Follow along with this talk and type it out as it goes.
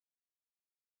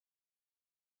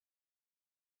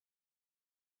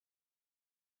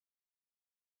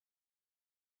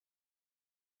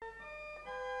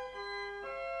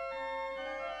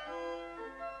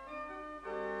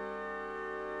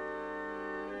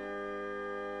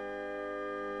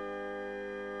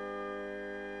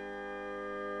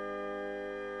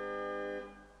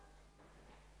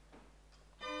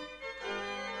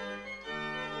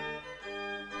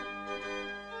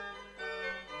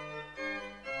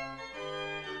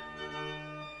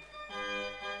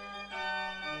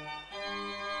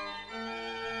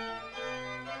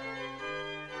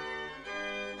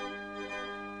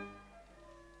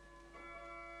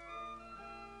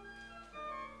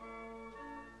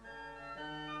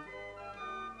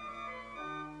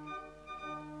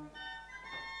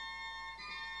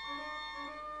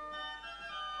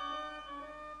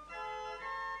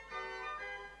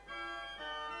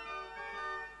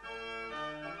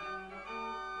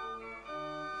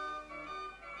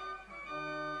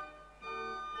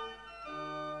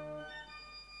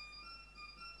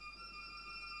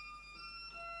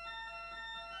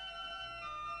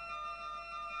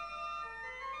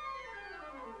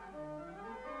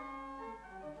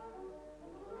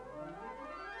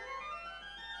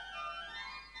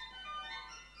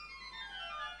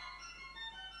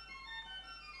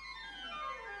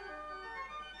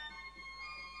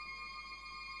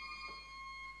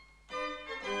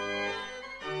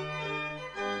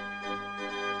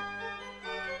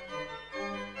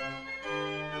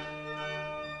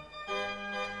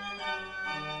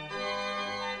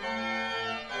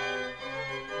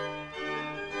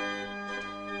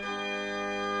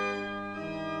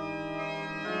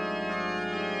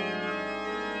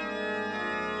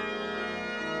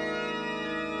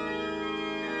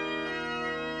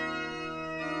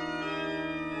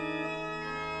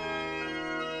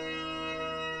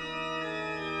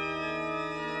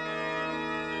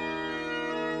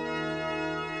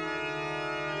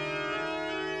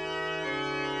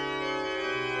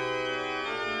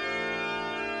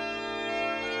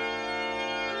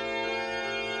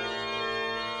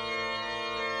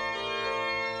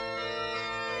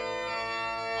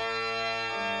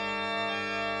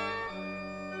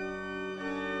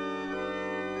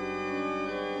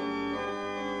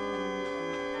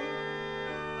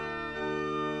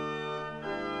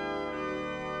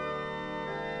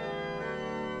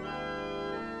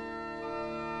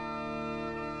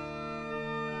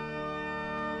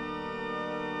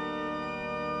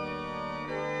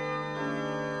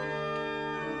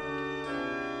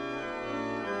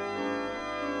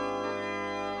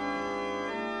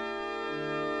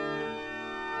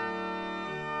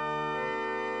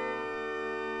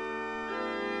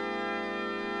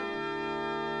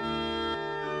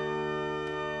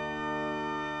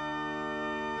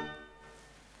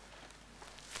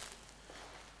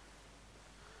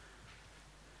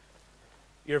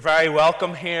You're very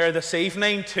welcome here this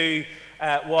evening to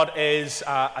what is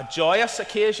a joyous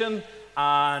occasion,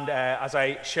 and as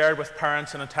I shared with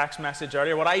parents in a text message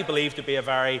earlier, what I believe to be a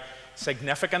very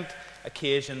significant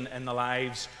occasion in the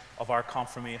lives of our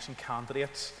confirmation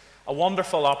candidates. A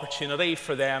wonderful opportunity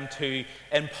for them to,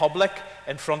 in public,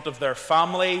 in front of their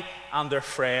family and their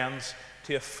friends,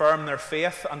 to affirm their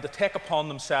faith and to take upon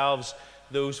themselves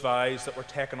those vows that were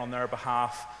taken on their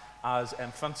behalf as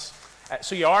infants.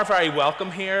 So you are very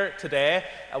welcome here today.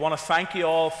 I want to thank you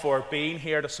all for being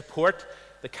here to support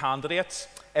the candidates.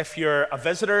 If you're a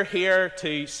visitor here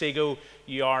to Seagoe,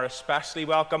 you are especially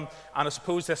welcome. And I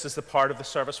suppose this is the part of the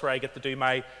service where I get to do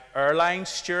my airline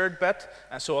steward bit.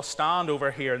 So I'll stand over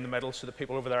here in the middle so that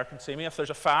people over there can see me. If there's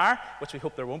a fire, which we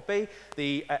hope there won't be,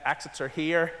 the exits are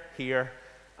here, here,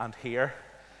 and here.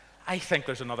 I think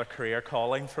there's another career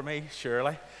calling for me,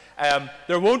 surely.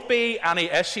 There won't be any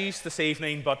issues this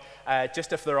evening, but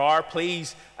just if there are,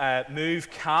 please move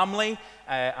calmly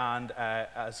and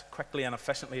as quickly and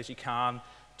efficiently as you can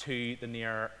to the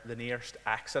nearest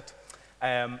exit.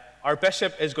 Our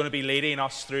bishop is going to be leading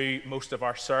us through most of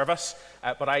our service,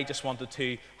 but I just wanted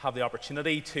to have the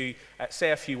opportunity to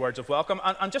say a few words of welcome.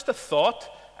 And just a thought.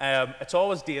 It's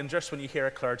always dangerous when you hear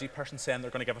a clergy person saying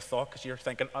they're going to give a thought, because you're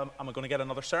thinking, am I going to get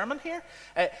another sermon here?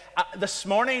 This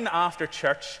morning after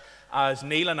church, as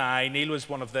Neil was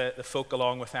one of the folk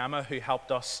along with Emma who helped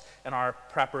us in our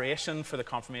preparation for the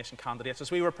confirmation candidates.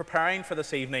 As we were preparing for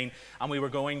this evening and we were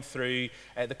going through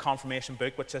the confirmation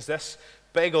book, which is this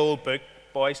big old book,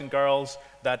 boys and girls,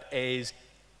 that is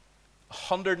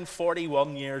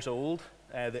 141 years old.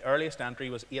 The earliest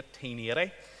entry was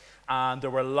 1880. And there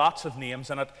were lots of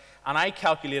names in it, and I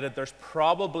calculated there's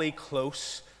probably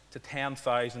close to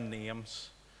 10,000 names.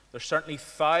 There's certainly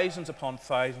thousands upon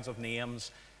thousands of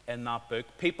names in that book.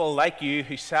 People like you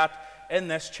who sat in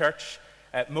this church,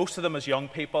 most of them as young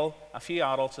people, a few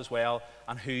adults as well,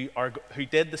 and who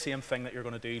did the same thing that you're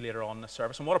going to do later on in the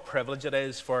service. And what a privilege it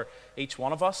is for each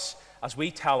one of us, as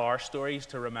we tell our stories,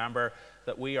 to remember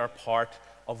that we are part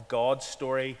of God's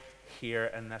story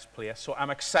here in this place. So I'm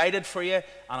excited for you, and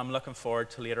I'm looking forward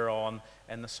to later on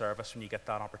in the service when you get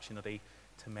that opportunity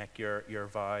to make your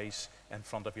vows in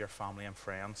front of your family and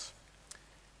friends.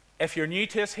 If you're new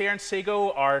to us here in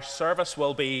Seagoe, our service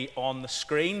will be on the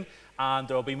screen, and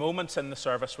there will be moments in the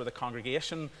service where the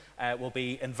congregation will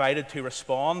be invited to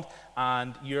respond,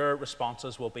 and your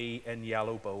responses will be in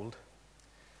yellow bold.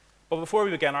 But before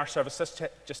we begin our service, let's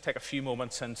just take a few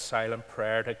moments in silent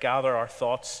prayer to gather our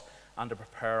thoughts and to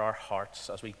prepare our hearts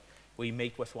as we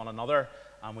meet with one another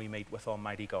and we meet with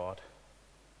Almighty God.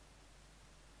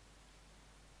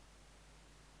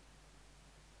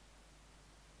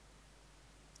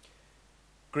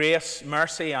 Grace,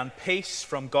 mercy, and peace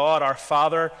from God our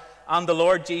Father and the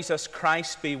Lord Jesus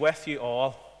Christ be with you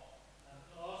all.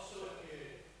 And also with you.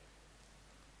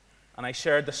 And I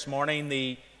shared this morning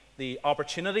the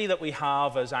opportunity that we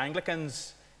have as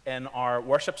Anglicans in our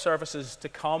worship services to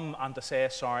come and to say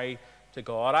sorry to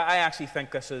God. I actually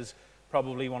think this is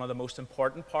probably one of the most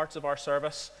important parts of our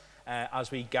service,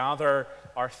 as we gather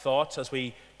our thoughts, as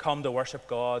we come to worship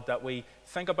God, that we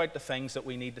think about the things that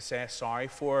we need to say sorry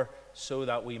for so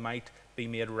that we might be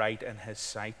made right in His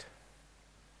sight.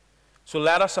 So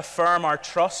let us affirm our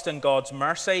trust in God's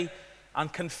mercy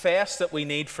and confess that we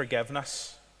need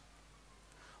forgiveness.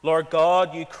 Lord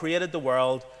God, you created the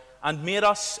world and made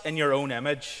us in your own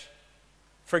image.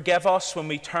 Forgive us when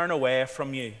we turn away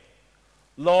from you.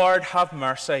 Lord, have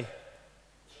mercy.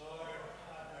 Lord,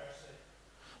 have mercy.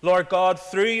 Lord God,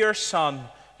 through your Son,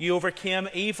 you overcame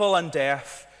evil and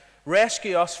death.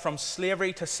 Rescue us from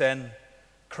slavery to sin.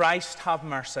 Christ, have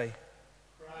mercy.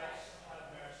 Christ,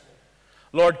 have mercy.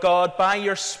 Lord God, by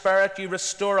your Spirit, you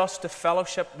restore us to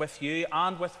fellowship with you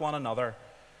and with one another.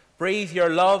 Breathe your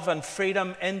love and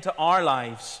freedom into our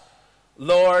lives.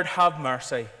 Lord, have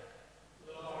mercy.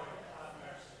 Lord, have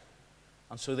mercy.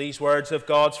 And so these words of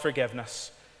God's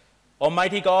forgiveness.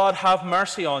 Almighty God, have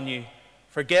mercy on you,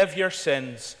 forgive your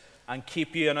sins, and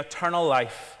keep you in eternal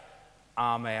life.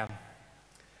 Amen.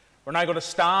 We're now going to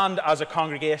stand as a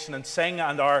congregation and sing,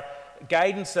 and our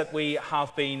guidance that we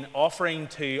have been offering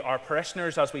to our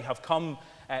parishioners as we have come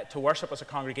to worship as a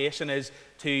congregation is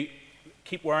to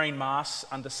keep wearing masks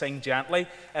and to sing gently,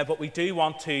 but we do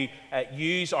want to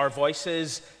use our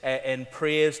voices in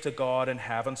praise to God in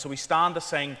heaven. So we stand to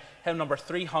sing hymn number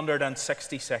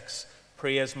 366,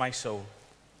 Praise My Soul.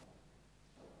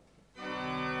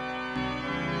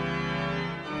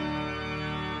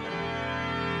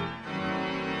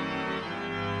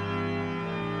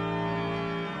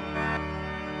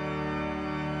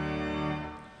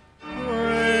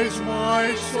 Praise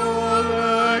my soul,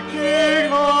 the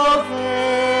King of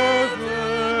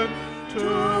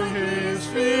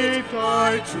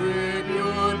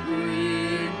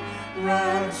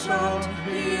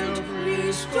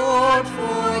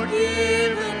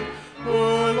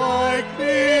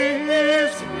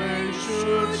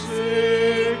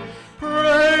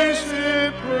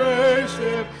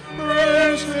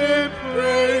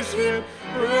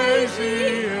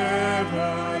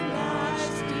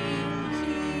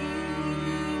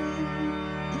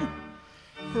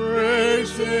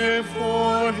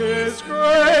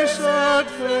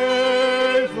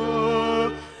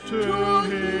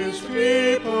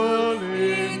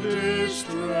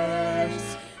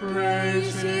rest.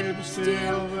 Praise him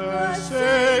still the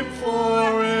same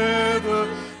forever,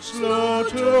 slow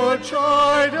to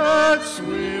chide and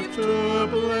swift to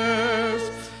bless.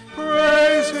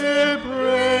 Praise him,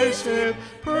 praise him,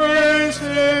 praise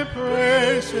him,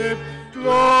 praise him,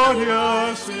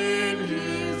 glorious in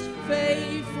his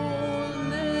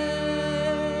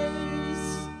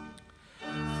faithfulness.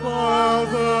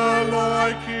 Father,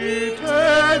 like he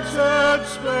tends and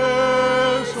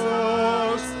spares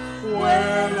us,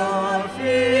 when our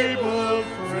feeble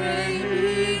frame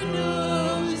he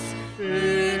knows,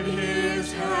 in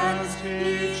his hands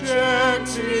he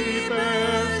gently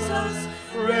bears us,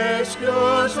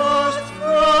 rescues us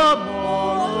from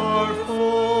all our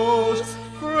foes.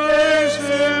 Praise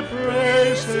him,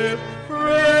 praise him,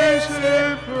 praise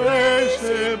him, praise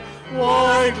him,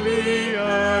 widely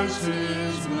as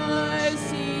his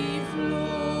mercy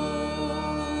flows.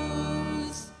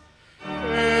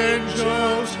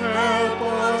 Angels help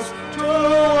us to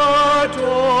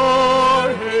adore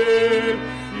him,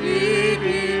 ye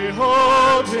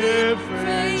behold him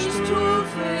face to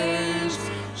face,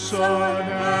 sun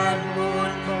and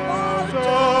moon bow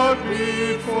down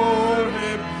before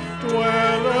him,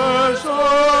 dwellers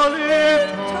all in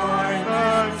time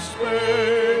and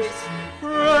space.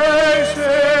 Praise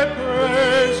him,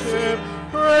 praise him,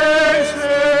 praise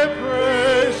him,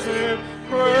 praise him,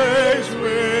 praise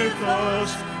with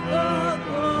us the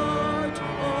God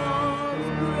of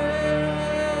grace.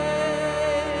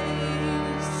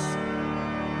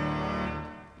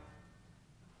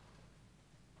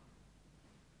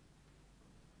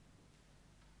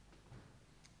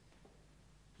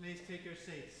 Please take your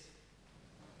seats.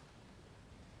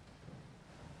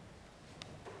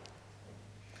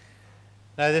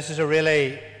 Now, this is a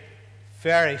really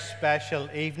very special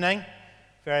evening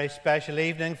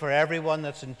for everyone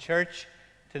that's in church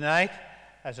tonight.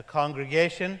 As a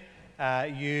congregation,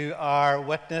 you are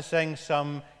witnessing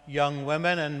some young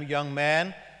women and young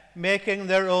men making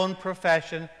their own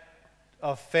profession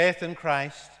of faith in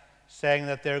Christ, saying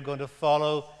that they're going to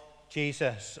follow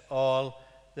Jesus all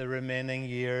the remaining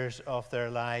years of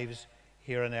their lives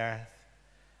here on earth.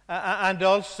 And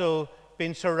also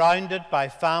being surrounded by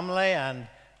family and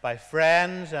by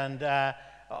friends and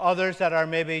others that are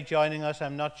maybe joining us.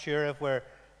 I'm not sure if we're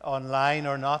online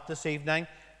or not this evening,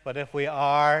 but if we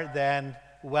are, then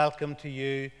welcome to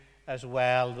you as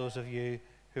well, those of you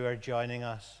who are joining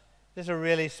us. This is a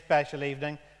really special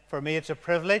evening. For me, it's a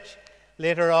privilege.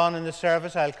 Later on in the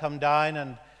service, I'll come down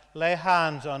and lay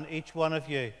hands on each one of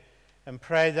you and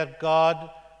pray that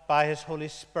God, by his Holy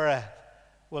Spirit,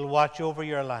 will watch over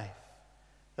your life.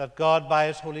 That God, by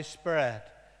his Holy Spirit,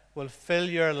 will fill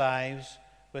your lives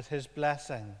with his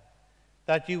blessing.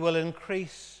 That you will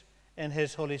increase in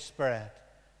his Holy Spirit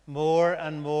more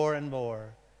and more and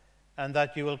more. And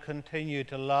that you will continue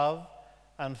to love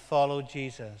and follow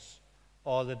Jesus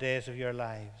all the days of your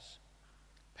lives.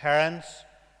 Parents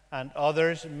and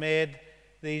others made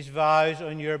these vows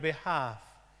on your behalf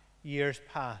years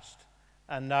past.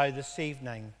 And now this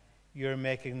evening, you're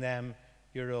making them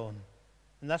your own.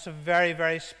 And that's a very,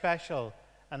 very special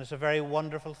and it's a very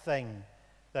wonderful thing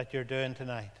that you're doing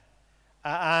tonight.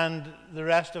 And the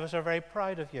rest of us are very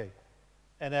proud of you.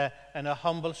 In a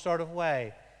humble sort of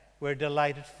way, we're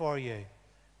delighted for you.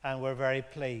 And we're very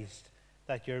pleased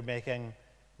that you're making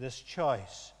this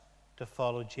choice to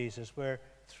follow Jesus. We're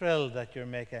thrilled that you're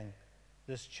making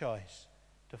this choice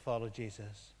to follow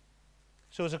Jesus.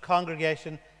 So as a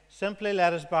congregation, simply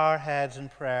let us bow our heads in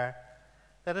prayer.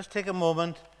 Let us take a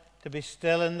moment to be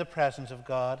still in the presence of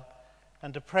God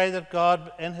and to pray that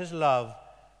God, in his love,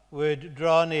 would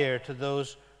draw near to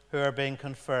those who are being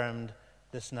confirmed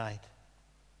this night.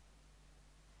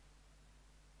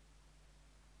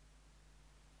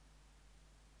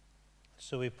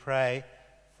 So we pray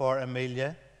for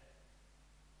Amelia,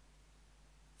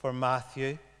 for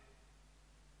Matthew,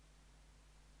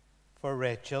 for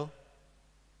Rachel,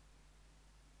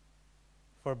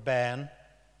 for Ben,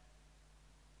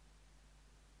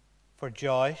 for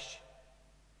Joyce,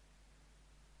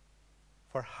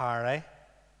 for Harry,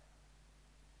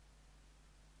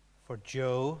 for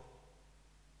Joe,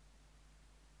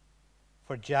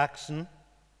 for Jackson,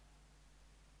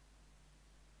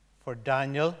 for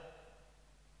Daniel,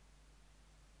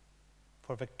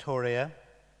 for Victoria,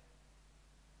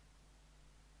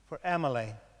 for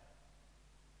Emily,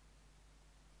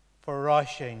 for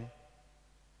Roisin,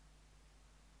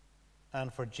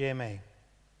 and for Jamie.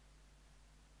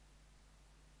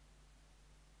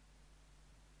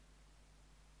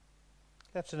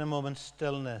 Let's, in a moment's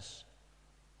stillness,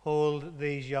 hold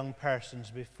these young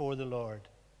persons before the Lord,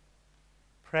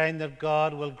 praying that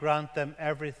God will grant them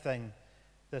everything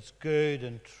that's good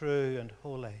and true and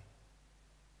holy,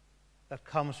 that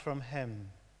comes from him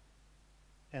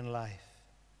in life.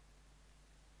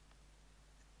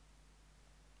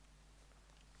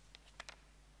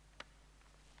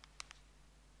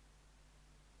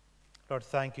 Lord,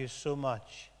 thank you so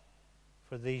much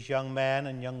for these young men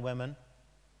and young women.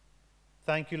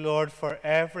 Thank you, Lord, for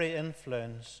every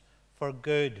influence for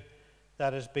good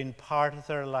that has been part of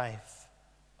their life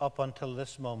up until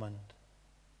this moment.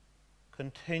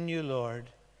 Continue, Lord,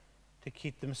 to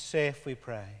keep them safe, we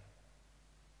pray.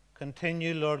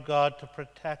 Continue, Lord God, to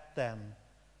protect them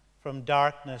from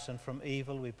darkness and from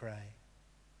evil, we pray.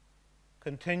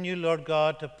 Continue, Lord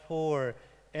God, to pour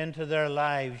into their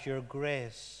lives your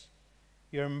grace,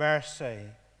 your mercy,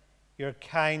 your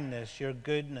kindness, your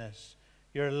goodness,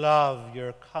 your love,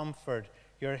 your comfort,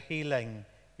 your healing,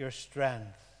 your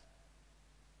strength.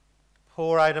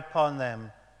 Pour out upon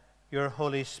them your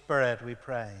Holy Spirit, we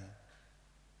pray.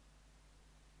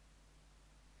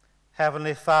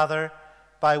 Heavenly Father,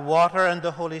 by water and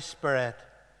the Holy Spirit,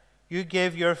 you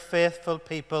give your faithful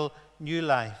people new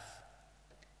life.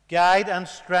 Guide and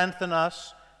strengthen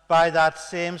us by that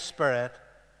same Spirit,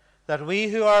 that we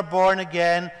who are born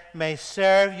again may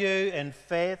serve you in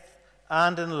faith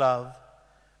and in love,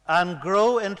 and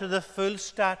grow into the full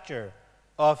stature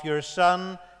of your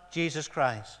Son, Jesus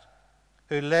Christ,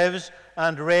 who lives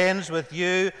and reigns with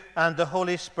you and the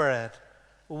Holy Spirit,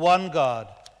 one God,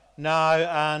 now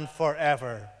and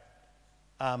forever.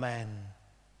 Amen.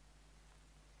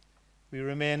 We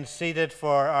remain seated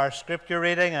for our scripture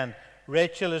reading, and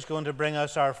Rachel is going to bring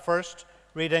us our first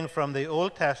reading from the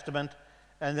Old Testament,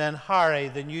 and then Harry,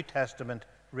 the New Testament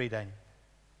reading.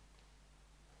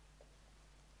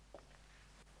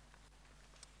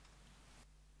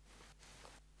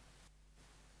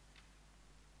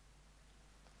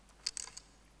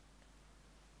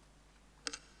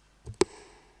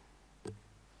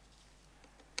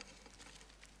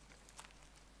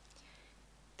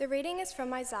 The reading is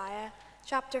from Isaiah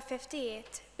chapter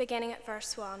 58, beginning at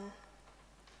verse 1.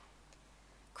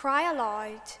 Cry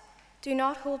aloud, do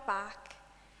not hold back.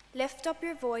 Lift up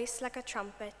your voice like a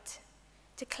trumpet.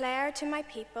 Declare to my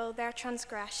people their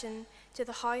transgression, to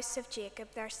the house of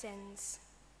Jacob their sins.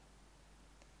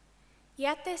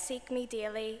 Yet they seek me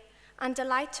daily and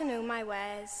delight to know my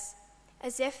ways,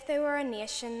 as if they were a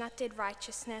nation that did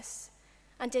righteousness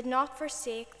and did not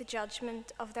forsake the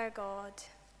judgment of their God.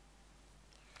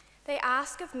 They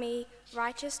ask of me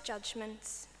righteous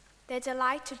judgments. They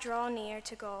delight to draw near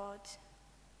to God.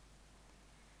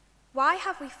 Why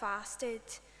have we fasted,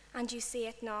 and you see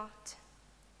it not?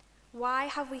 Why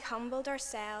have we humbled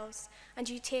ourselves, and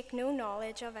you take no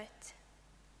knowledge of it?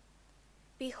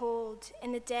 Behold,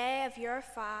 in the day of your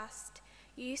fast,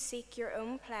 you seek your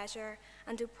own pleasure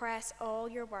and oppress all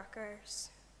your workers.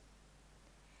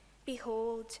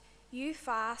 Behold, you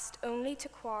fast only to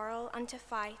quarrel and to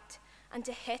fight, and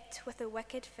to hit with a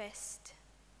wicked fist.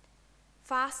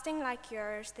 Fasting like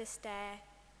yours this day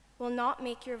will not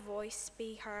make your voice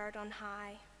be heard on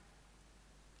high.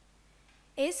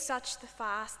 Is such the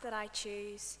fast that I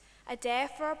choose, a day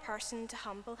for a person to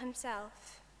humble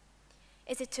himself?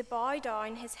 Is it to bow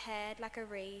down his head like a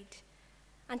reed,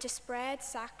 and to spread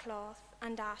sackcloth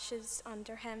and ashes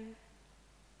under him?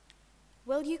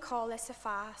 Will you call this a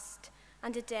fast,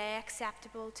 and a day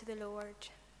acceptable to the Lord?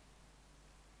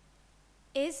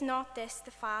 Is not this the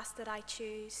fast that I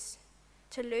choose,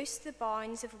 to loose the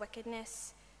bounds of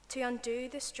wickedness, to undo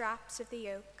the straps of the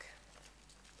yoke,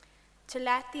 to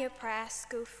let the oppressed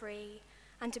go free,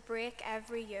 and to break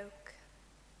every yoke?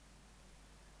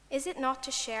 Is it not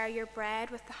to share your bread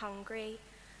with the hungry,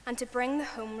 and to bring the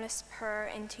homeless poor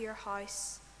into your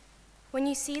house, when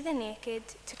you see the naked,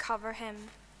 to cover him,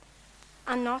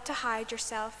 and not to hide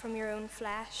yourself from your own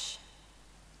flesh?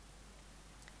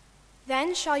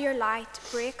 Then shall your light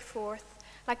break forth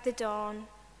like the dawn,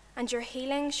 and your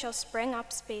healing shall spring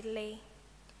up speedily.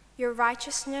 Your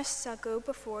righteousness shall go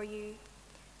before you.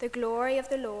 The glory of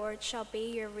the Lord shall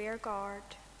be your rear guard.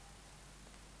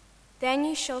 Then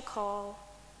you shall call,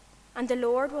 and the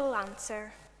Lord will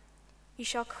answer. You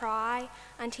shall cry,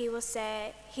 and he will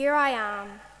say, Here I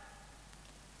am.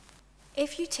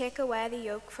 If you take away the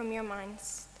yoke from your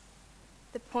midst,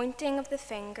 the pointing of the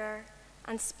finger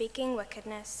and speaking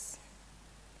wickedness,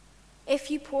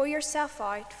 if you pour yourself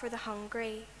out for the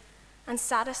hungry and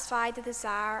satisfy the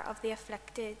desire of the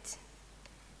afflicted,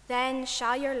 then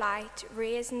shall your light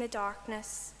rise in the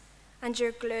darkness, and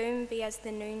your gloom be as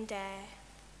the noonday.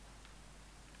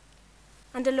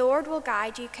 And the Lord will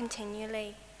guide you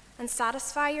continually, and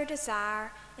satisfy your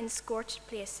desire in scorched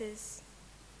places,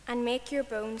 and make your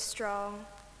bones strong.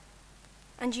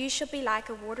 And you shall be like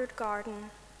a watered garden,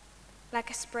 like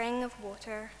a spring of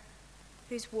water,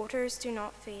 whose waters do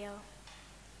not fail.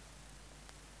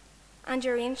 And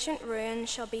your ancient ruin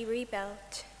shall be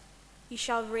rebuilt. You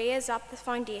shall raise up the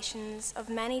foundations of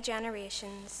many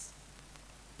generations.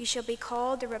 You shall be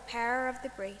called the repairer of the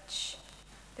breach,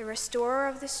 the restorer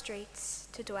of the streets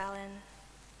to dwell in.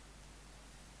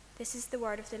 This is the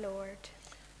word of the Lord.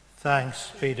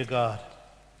 Thanks be to God.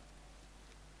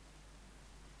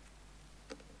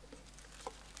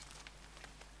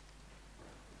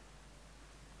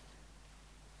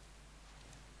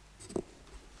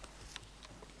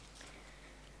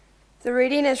 The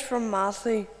reading is from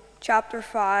Matthew chapter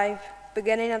 5,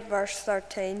 beginning at verse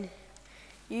 13.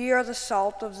 You are the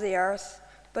salt of the earth,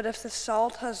 but if the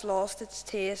salt has lost its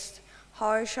taste,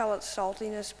 how shall its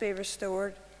saltiness be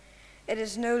restored? It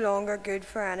is no longer good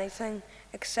for anything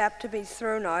except to be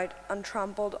thrown out and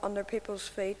trampled under people's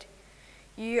feet.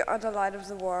 You are the light of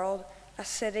the world. A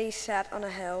city set on a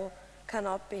hill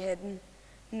cannot be hidden,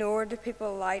 nor do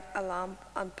people light a lamp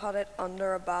and put it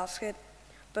under a basket,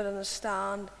 but on a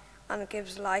stand, and it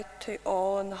gives light to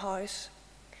all in the house.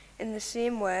 In the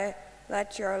same way,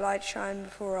 let your light shine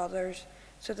before others,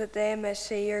 so that they may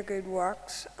see your good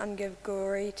works and give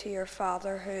glory to your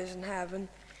Father who is in heaven.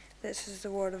 This is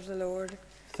the word of the Lord.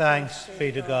 Thanks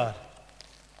be to God.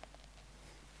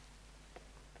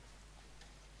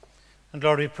 And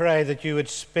Lord, we pray that you would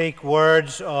speak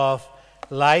words of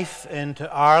life into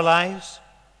our lives,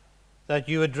 that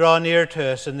you would draw near to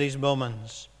us in these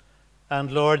moments. And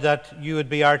Lord, that you would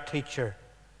be our teacher.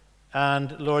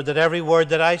 And Lord, that every word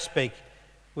that I speak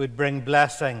would bring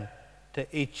blessing to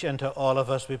each and to all of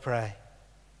us, we pray.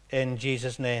 In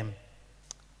Jesus' name,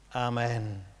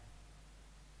 amen.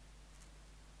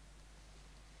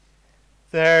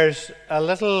 There's a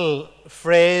little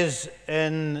phrase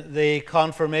in the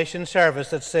confirmation service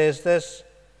that says this,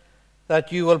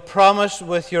 that you will promise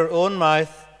with your own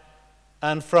mouth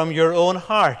and from your own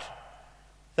heart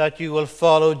that you will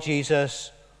follow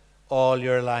Jesus all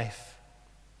your life.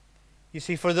 You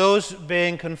see, for those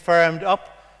being confirmed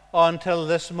up until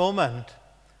this moment,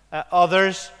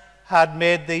 others had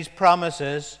made these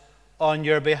promises on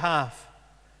your behalf.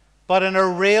 But in a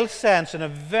real sense, in a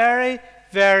very,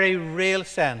 very real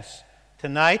sense,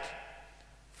 tonight,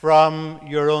 from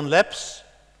your own lips,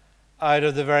 out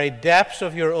of the very depths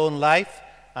of your own life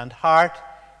and heart,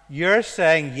 you're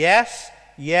saying, yes,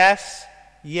 yes,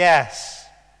 yes,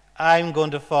 I'm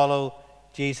going to follow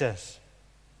Jesus.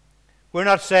 We're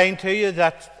not saying to you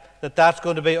that that's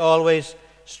going to be always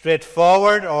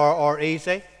straightforward or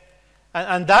easy.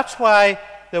 And that's why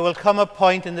there will come a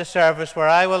point in the service where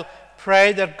I will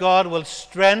pray that God will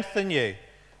strengthen you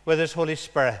with His Holy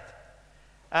Spirit.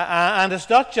 And it's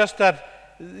not just that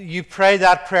you pray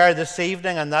that prayer this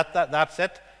evening and that's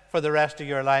it for the rest of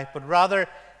your life, but rather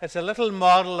it's a little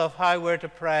model of how we're to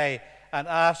pray and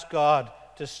ask God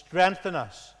to strengthen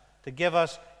us, to give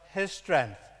us His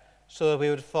strength so that we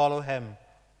would follow Him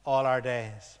all our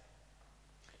days.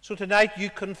 So tonight you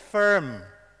confirm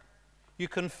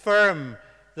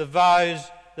the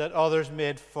vows that others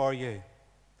made for you.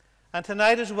 And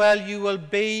tonight as well you will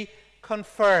be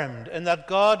confirmed in that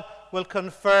God will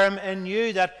confirm in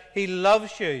you that He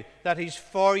loves you, that He's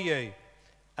for you,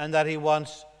 and that He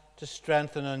wants to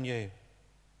strengthen on you.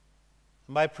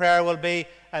 My prayer will be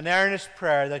an earnest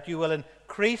prayer that you will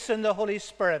increase in the Holy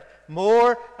Spirit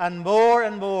more and more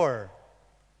and more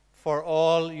for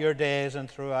all your days and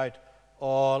throughout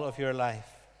all of your life.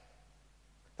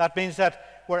 That means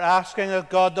that we're asking that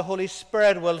God, the Holy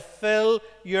Spirit, will fill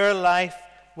your life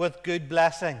with good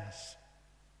blessings.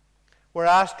 We're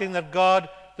asking that God,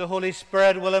 the Holy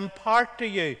Spirit, will impart to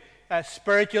you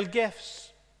spiritual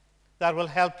gifts that will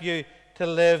help you to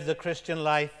live the Christian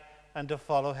life and to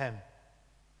follow Him.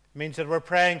 It means that we're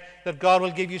praying that God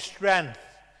will give you strength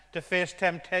to face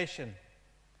temptation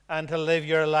and to live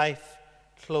your life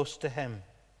close to Him.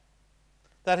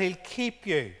 That He'll keep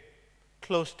you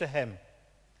close to Him.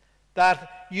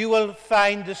 That you will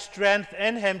find the strength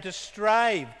in Him to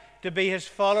strive to be His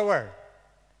follower,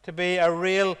 to be a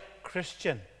real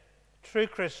Christian, true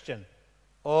Christian,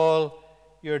 all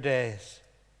your days.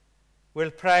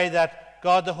 We'll pray that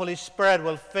God, the Holy Spirit,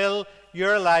 will fill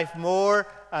your life more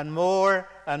and more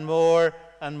and more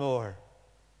and more.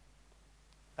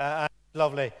 And it's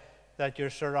lovely that you're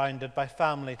surrounded by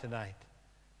family tonight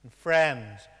and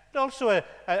friends, and also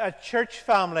a church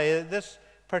family, this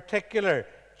particular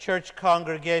church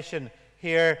congregation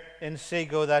here in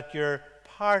Seagoe that you're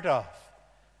part of,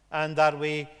 and that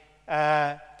we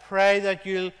pray that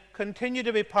you'll continue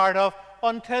to be part of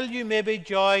until you maybe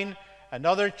join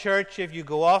another church if you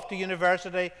go off to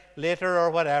university later or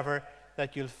whatever,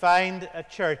 that you'll find a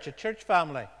church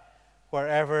family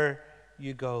wherever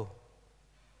you go.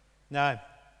 Now,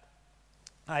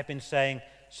 I've been saying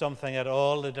something at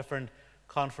all the different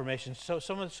confirmations. So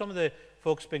some of the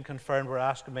folks being confirmed were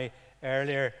asking me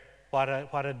earlier what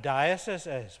a diocese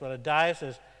is. Well, a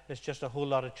diocese is just a whole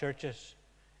lot of churches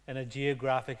in a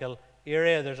geographical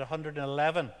area. There's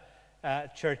 111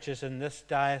 churches in this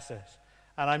diocese.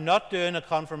 And I'm not doing a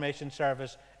confirmation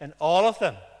service in all of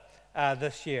them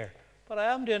this year, but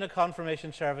I am doing a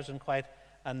confirmation service in quite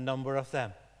a number of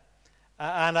them.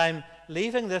 And I'm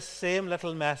leaving this same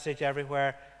little message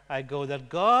everywhere I go, that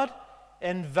God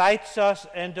invites us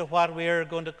into what we are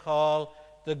going to call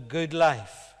the good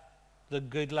life. The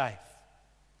good life.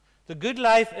 The good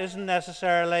life isn't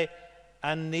necessarily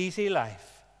an easy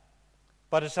life,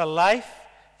 but it's a life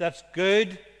that's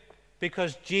good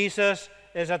because Jesus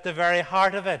is at the very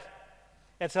heart of it.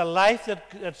 It's a life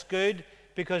that's good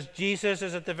because Jesus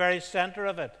is at the very center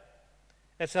of it.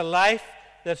 It's a life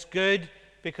that's good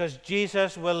because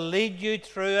Jesus will lead you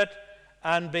through it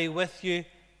and be with you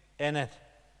in it.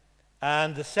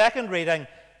 And the second reading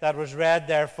that was read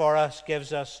there for us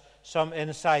gives us some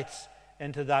insights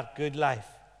into that good life.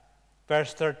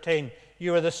 Verse 13,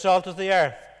 you are the salt of the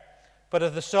earth, but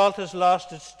if the salt has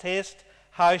lost its taste,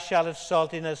 how shall its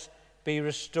saltiness be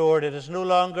restored? It is no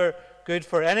longer good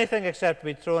for anything except to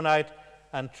be thrown out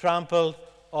and trampled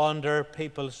under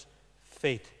people's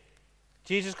feet.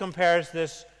 Jesus compares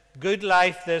this good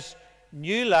life, this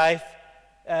new life,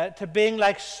 to being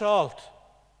like salt.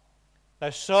 Now,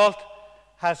 salt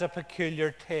has a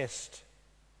peculiar taste.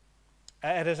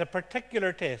 It has a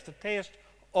particular taste, a taste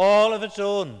all of its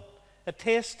own, a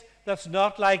taste that's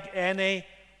not like any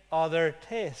other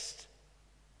taste.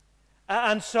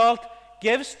 And salt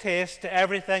gives taste to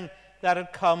everything that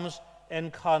it comes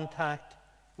in contact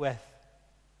with.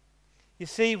 You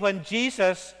see, when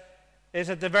Jesus is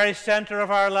at the very center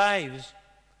of our lives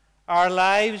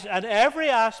and every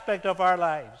aspect of our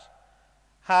lives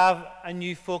have a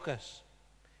new focus.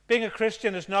 Being a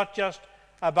Christian is not just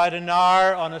about an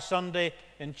hour on a Sunday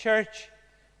in church.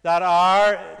 That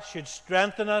hour should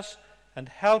strengthen us and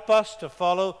help us to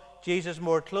follow Jesus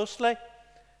more closely.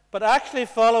 But actually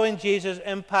following Jesus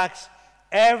impacts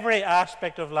every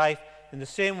aspect of life in the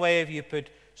same way if you put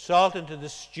salt into the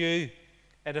stew,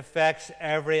 it affects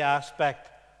every aspect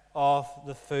of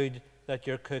the food that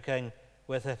you're cooking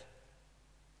with it.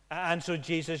 And so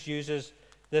Jesus uses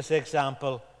this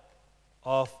example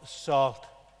of salt.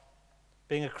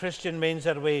 Being a Christian means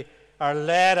that we are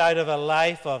led out of a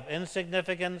life of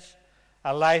insignificance,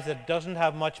 a life that doesn't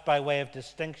have much by way of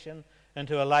distinction,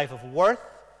 into a life of worth,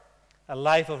 a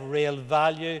life of real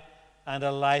value, and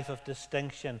a life of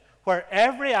distinction, where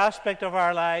every aspect of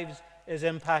our lives is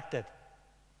impacted.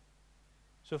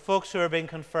 So folks who are being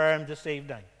confirmed this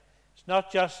evening, it's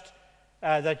not just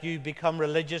that you become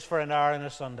religious for an hour on a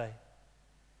Sunday,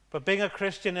 but being a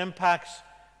Christian impacts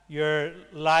your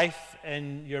life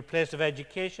in your place of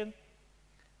education.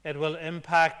 It will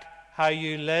impact how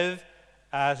you live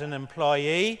as an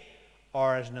employee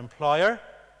or as an employer.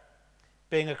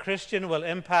 Being a Christian will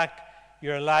impact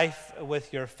your life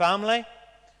with your family,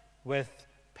 with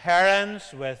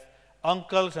parents, with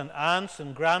uncles and aunts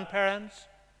and grandparents.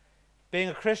 Being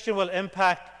a Christian will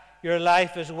impact your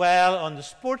life as well on the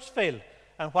sports field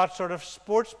and what sort of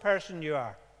sports person you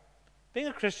are. Being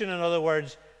a Christian, in other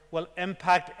words, will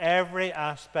impact every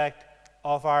aspect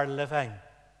of our living.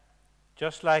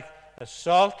 Just like the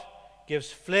salt gives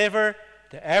flavor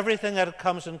to everything that it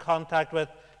comes in contact with,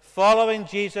 following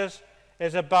Jesus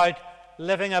is about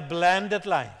living a blended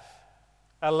life,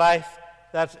 a life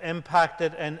that's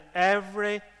impacted in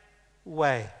every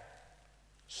way.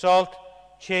 Salt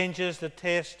changes the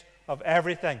taste of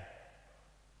everything.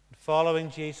 Following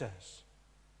Jesus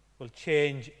will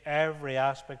change every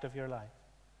aspect of your life.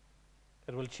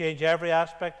 It will change every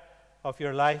aspect of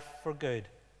your life for good.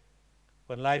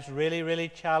 When life's really, really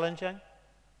challenging,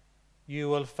 you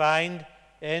will find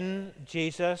in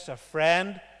Jesus a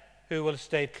friend who will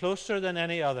stay closer than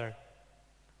any other.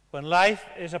 When life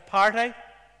is a party,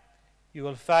 you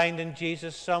will find in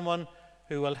Jesus someone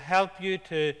who will help you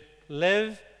to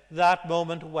live that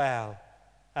moment well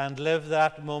and live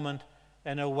that moment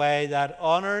in a way that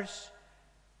honors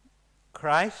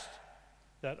Christ,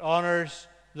 that honors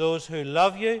those who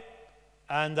love you,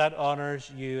 and that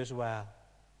honors you as well.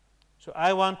 So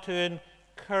I want to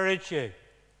encourage you,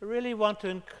 I really want to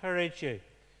encourage you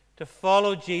to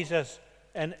follow Jesus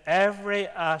in every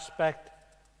aspect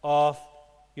of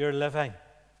your living.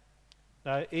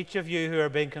 Now, each of you who are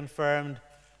being confirmed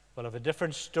will have a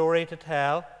different story to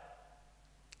tell,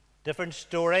 different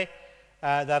story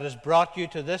that has brought you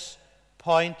to this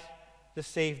point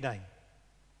this evening.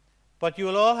 but you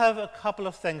will all have a couple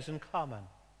of things in common.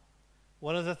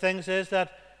 One of the things is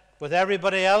that with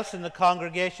everybody else in the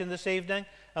congregation this evening,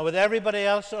 and with everybody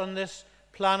else on this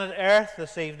planet Earth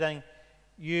this evening,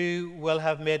 you will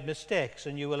have made mistakes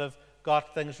and you will have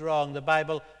got things wrong. The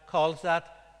Bible calls that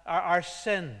our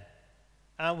sin,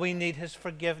 and we need his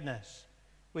forgiveness.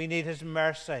 We need his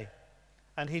mercy.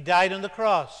 And he died on the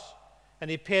cross,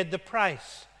 and he paid the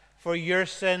price for your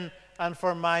sin and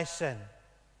for my sin.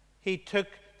 He took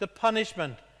the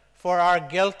punishment for our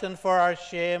guilt and for our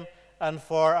shame and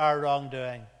for our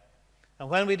wrongdoing. And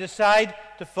when we decide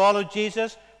to follow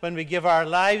Jesus, when we give our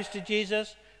lives to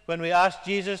Jesus, when we ask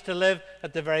Jesus to live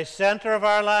at the very center of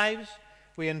our lives,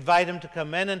 we invite him to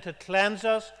come in and to cleanse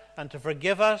us and to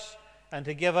forgive us and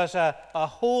to give us a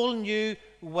whole new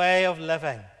way of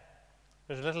living.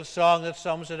 There's a little song that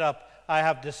sums it up. I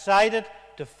have decided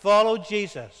to follow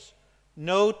Jesus.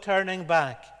 No turning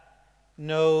back.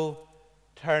 No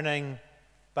turning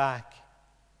back.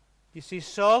 You see,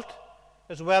 salt,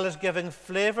 as well as giving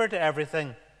flavor to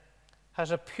everything,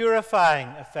 has a purifying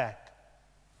effect.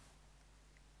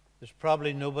 There's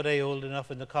probably nobody old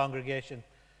enough in the congregation,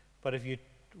 but if you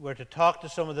were to talk to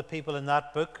some of the people in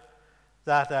that book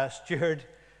that Stuart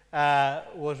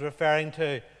was referring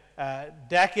to,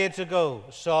 decades ago,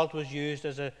 salt was used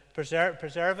as a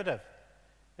preservative.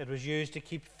 It was used to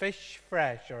keep fish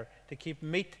fresh or to keep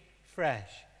meat fresh.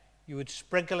 You would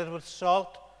sprinkle it with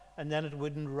salt and then it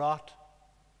wouldn't rot.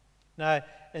 Now,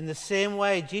 in the same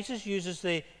way, Jesus uses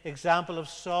the example of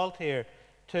salt here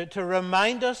to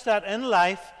remind us that in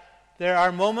life there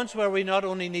are moments where we not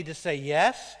only need to say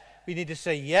yes, we need to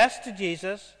say yes to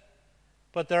Jesus,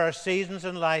 but there are seasons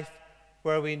in life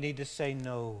where we need to say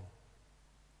no.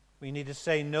 We need to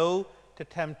say no to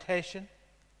temptation.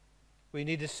 We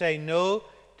need to say no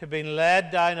to being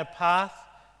led down a path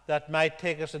that might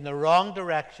take us in the wrong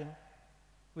direction.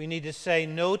 We need to say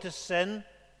no to sin.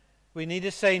 We need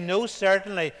to say no,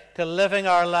 certainly, to living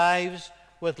our lives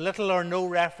with little or no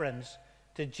reference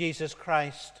to Jesus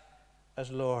Christ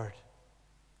as Lord.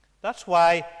 That's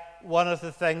why one of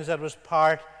the things that was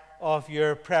part of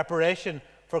your preparation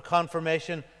for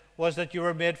confirmation was that you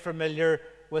were made familiar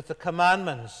with the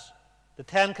commandments, the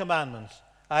 10 commandments.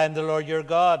 I am the Lord your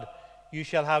God. You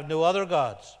shall have no other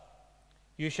gods.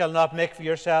 You shall not make for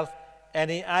yourself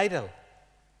any idol.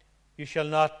 You shall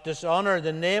not dishonor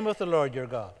the name of the Lord your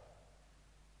God.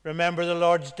 Remember the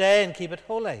Lord's day and keep it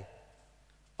holy.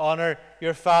 Honor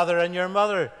your father and your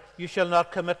mother. You shall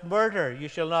not commit murder. You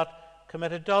shall not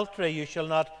commit adultery. You shall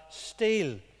not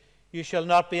steal. You shall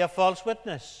not be a false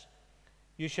witness.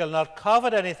 You shall not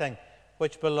covet anything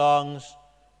which belongs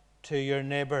to your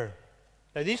neighbor.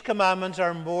 Now, these commandments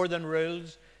are more than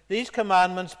rules. These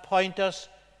commandments point us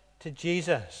to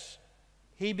Jesus.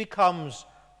 He becomes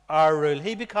our rule.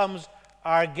 He becomes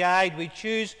our guide. We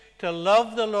choose to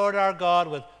love the Lord our God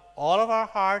with all of our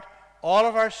heart, all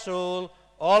of our soul,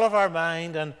 all of our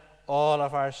mind, and all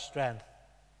of our strength.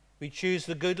 We choose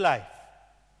the good life,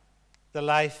 the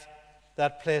life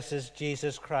that places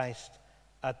Jesus Christ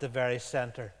at the very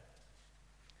center.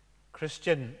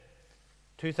 Christian,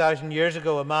 2,000 years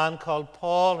ago, a man called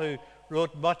Paul, who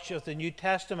wrote much of the New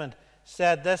Testament,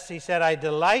 said this. He said, I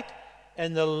delight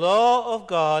in the law of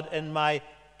God in my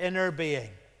inner being.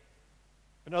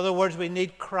 In other words, we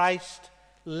need Christ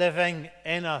living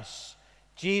in us.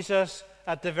 Jesus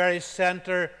at the very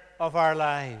center of our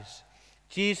lives.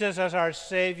 Jesus as our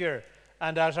Savior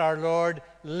and as our Lord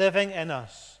living in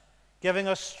us, giving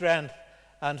us strength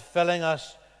and filling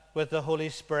us with the Holy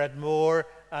Spirit more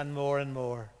and more and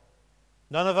more.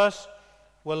 None of us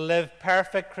will live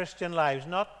perfect Christian lives.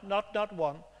 Not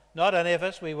one. Not any of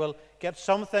us. We will get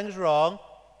some things wrong.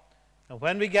 And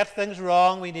when we get things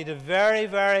wrong, we need to very,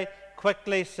 very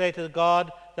quickly say to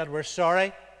God that we're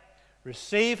sorry,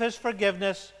 receive his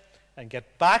forgiveness, and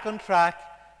get back on track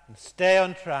and stay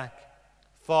on track,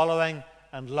 following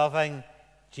and loving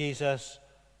Jesus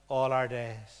all our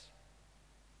days.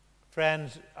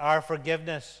 Friends, our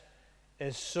forgiveness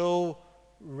is so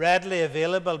readily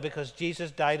available because Jesus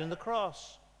died on the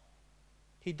cross.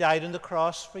 He died on the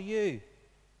cross for you.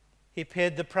 He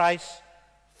paid the price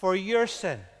for your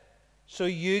sin so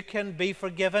you can be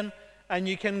forgiven and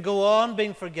you can go on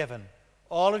being forgiven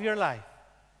all of your life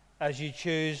as you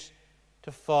choose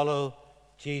to follow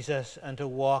Jesus and to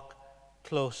walk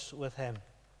close with him.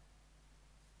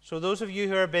 So those of you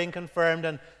who are being confirmed,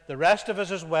 and the rest of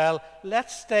us as well,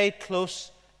 let's stay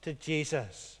close to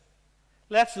Jesus.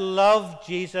 Let's love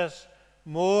Jesus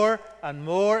more and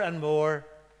more and more.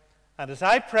 And as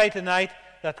I pray tonight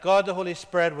that God the Holy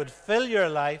Spirit would fill your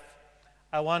life,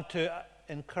 I want to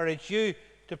encourage you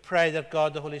to pray that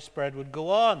God the Holy Spirit would go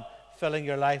on filling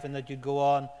your life, and that you go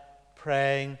on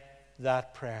praying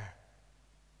that prayer.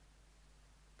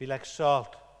 Be like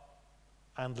salt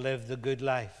and live the good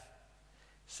life.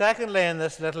 Secondly, in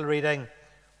this little reading,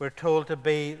 we're told to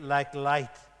be like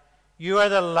light. You are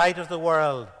the light of the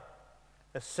world.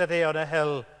 A city on a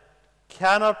hill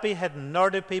cannot be hidden, nor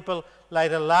do people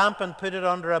light a lamp and put it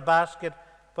under a basket,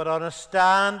 but on a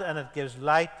stand, and it gives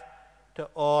light to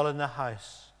all in the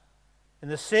house. In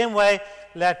the same way,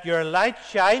 let your light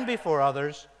shine before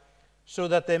others, so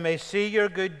that they may see your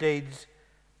good deeds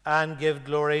and give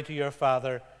glory to your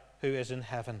Father who is in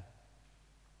heaven.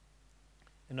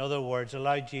 In other words,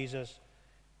 allow Jesus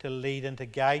to lead and to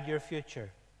guide your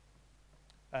future.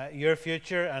 Your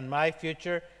future and my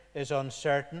future is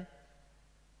uncertain,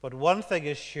 but one thing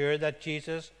is sure, that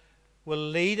Jesus will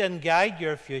lead and guide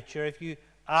your future if you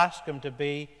ask him to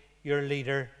be your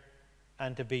leader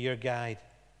and to be your guide.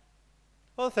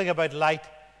 The other thing about light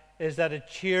is that it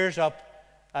cheers up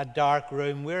a dark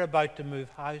room. We're about to move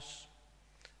house,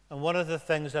 and one of the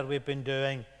things that we've been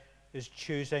doing is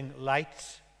choosing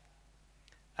lights.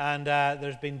 And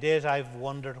there's been days I've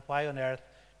wondered, why on earth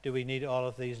do we need all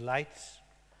of these lights?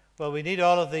 Well, we need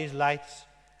all of these lights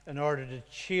in order to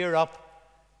cheer up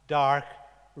dark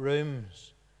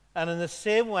rooms. And in the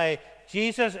same way,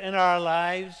 Jesus in our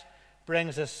lives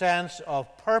brings a sense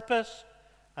of purpose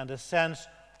and a sense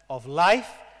of life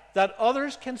that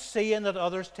others can see and that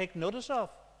others take notice of,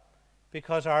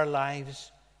 because our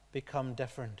lives become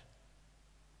different.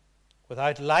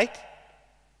 Without light,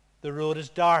 the road is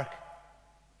dark.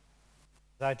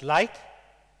 Without light,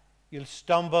 you'll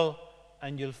stumble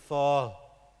and you'll fall.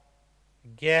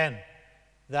 Again,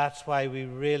 that's why we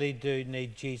really do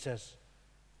need Jesus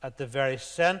at the very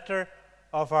center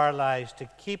of our lives, to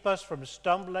keep us from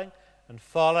stumbling and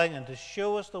falling, and to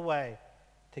show us the way,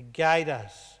 to guide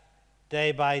us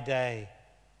day by day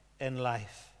in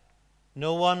life.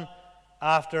 No one,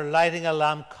 after lighting a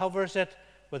lamp, covers it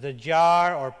with a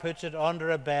jar or puts it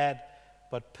under a bed,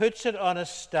 but puts it on a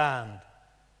stand,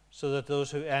 so that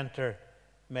those who enter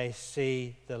may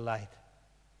see the light.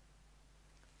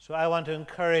 So I want to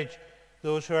encourage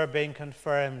those who are being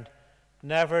confirmed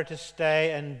never to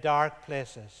stay in dark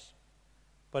places,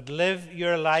 but live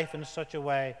your life in such a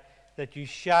way that you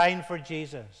shine for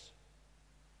Jesus.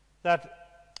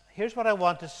 That, here's what I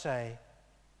want to say.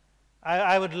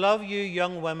 I would love you,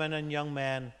 young women and young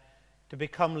men, to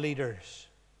become leaders,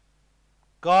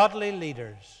 godly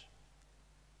leaders,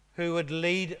 who would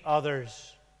lead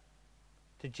others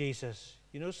to Jesus.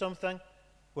 You know something?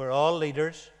 We're all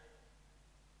leaders.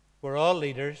 We're all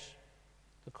leaders.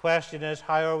 The question is,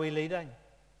 how are we leading?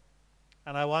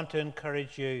 And I want to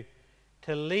encourage you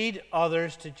to lead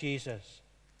others to Jesus,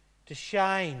 to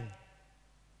shine,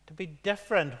 to be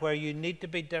different where you need to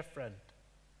be different,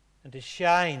 and to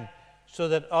shine so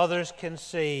that others can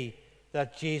see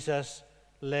that Jesus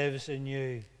lives in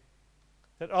you,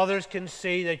 that others can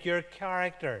see that your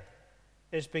character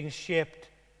is being shaped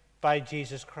by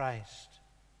Jesus Christ,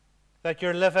 that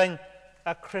you're living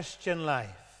a Christian life,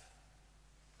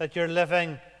 that you're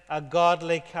living a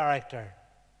godly character,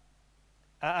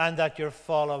 and that you're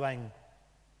following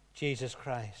Jesus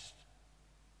Christ.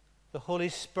 The Holy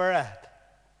Spirit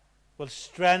will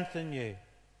strengthen you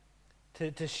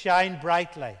to shine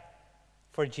brightly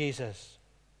for Jesus.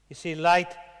 You see,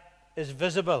 light is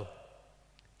visible.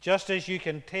 Just as you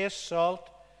can taste salt,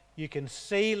 you can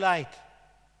see light.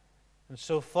 And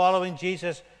so following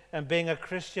Jesus and being a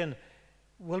Christian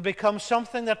will become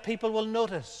something that people will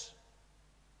notice.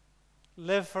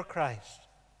 Live for Christ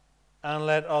and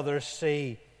let others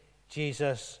see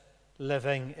Jesus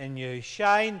living in you.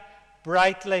 Shine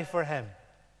brightly for him.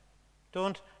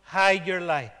 Don't hide your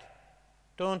light.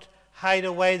 Don't hide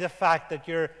away the fact that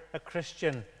you're a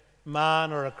Christian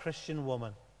man or a Christian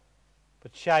woman,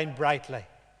 but shine brightly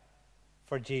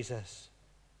for Jesus.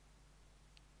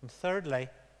 And thirdly,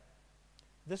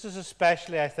 this is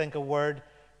especially, I think, a word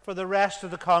for the rest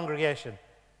of the congregation.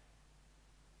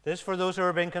 This is for those who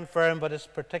are being confirmed, but it's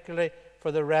particularly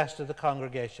for the rest of the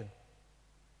congregation.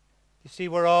 You see,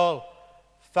 we're all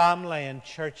family and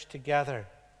church together.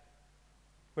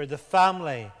 We're the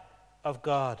family of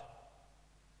God.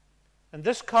 And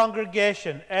this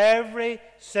congregation, every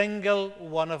single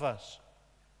one of us,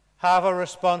 have a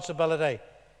responsibility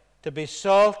to be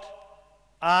salt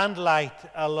and light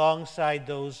alongside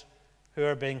those who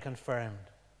are being confirmed.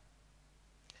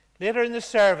 Later in the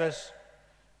service,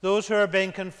 those who are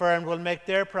being confirmed will make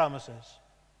their promises.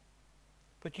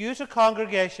 But you as a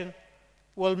congregation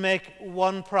will make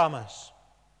one promise.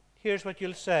 Here's what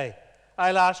you'll say.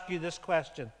 I'll ask you this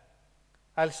question.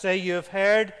 I'll say, you have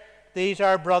heard these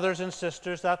are brothers and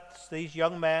sisters, that's these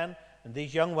young men and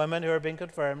these young women who are being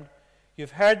confirmed,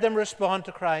 you've heard them respond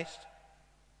to Christ.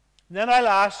 And then I'll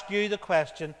ask you the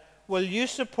question, will you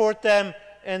support them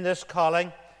in this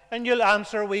calling? And you'll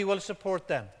answer, we will support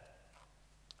them.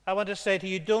 I want to say to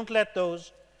you, don't let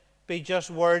those be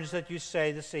just words that you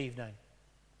say this evening.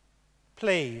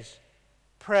 Please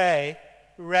pray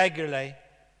regularly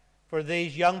for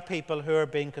these young people who are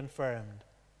being confirmed.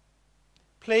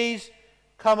 Please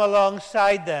come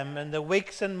alongside them in the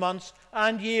weeks and months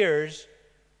and years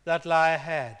that lie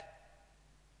ahead.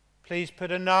 Please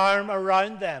put an arm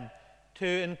around them to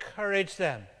encourage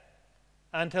them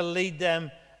and to lead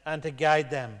them and to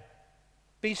guide them.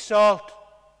 Be salt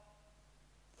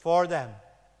for them.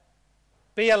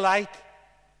 Be a light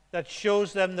that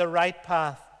shows them the right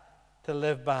path to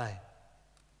live by.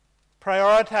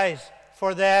 Prioritize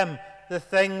for them the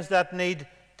things that need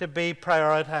to be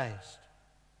prioritized.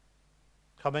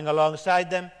 Coming alongside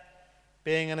them,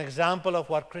 being an example of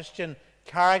what Christian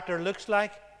character looks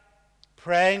like,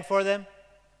 praying for them,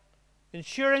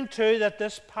 ensuring too that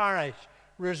this parish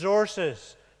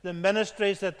resources the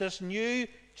ministries that this new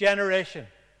generation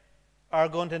are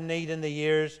going to need in the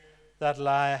years that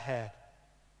lie ahead.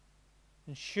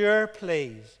 Ensure,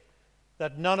 please,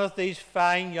 that none of these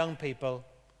fine young people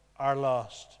are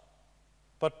lost,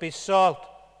 but be salt,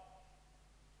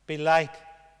 be light.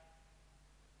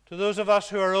 To those of us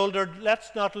who are older,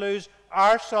 let's not lose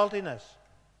our saltiness.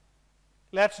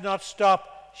 Let's not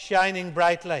stop shining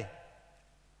brightly,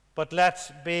 but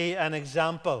let's be an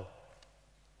example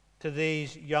to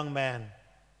these young men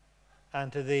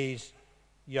and to these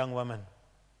young women.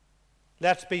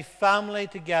 Let's be family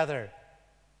together,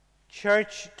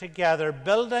 church together,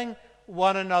 building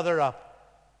one another up,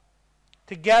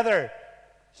 together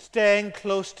staying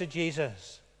close to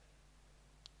Jesus,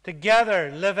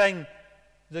 together living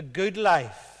the good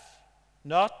life,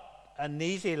 not an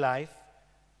easy life,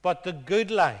 but the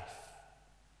good life,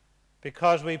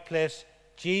 because we place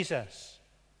Jesus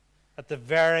at the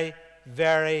very,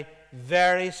 very,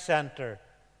 very center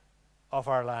of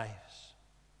our lives.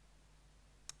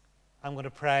 I'm going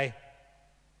to pray,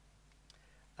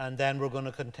 and then we're going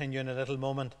to continue in a little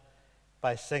moment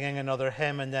by singing another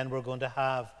hymn, and then we're going to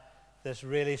have this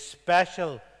really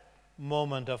special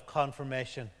moment of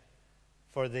confirmation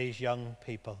for these young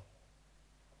people.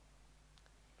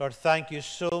 Lord, thank you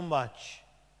so much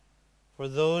for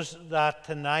those that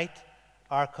tonight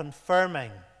are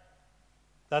confirming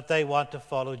that they want to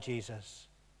follow Jesus.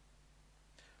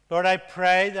 Lord, I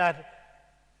pray that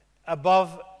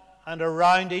above and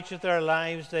around each of their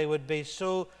lives they would be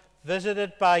so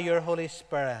visited by your Holy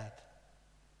Spirit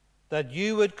that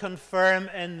you would confirm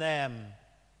in them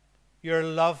your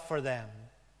love for them,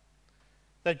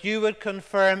 that you would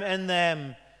confirm in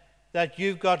them that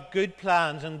you've got good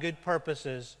plans and good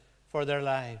purposes for their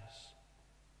lives,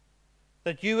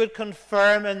 that you would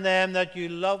confirm in them that you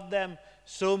love them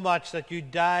so much that you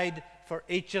died for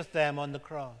each of them on the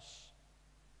cross,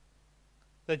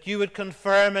 that you would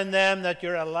confirm in them that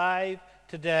you're alive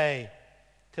today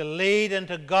to lead and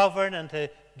to govern and to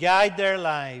guide their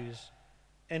lives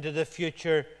into the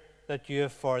future that you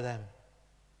have for them.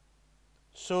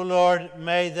 So, Lord,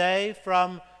 may they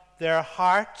from their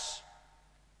hearts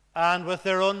and with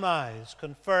their own mouths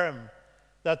confirm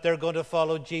that they're going to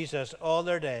follow Jesus all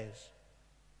their days.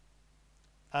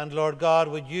 And Lord God,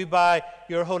 would you by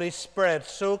your Holy Spirit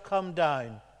so come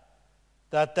down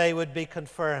that they would be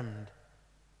confirmed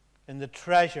in the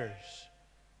treasures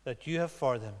that you have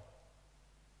for them.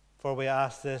 For we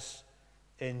ask this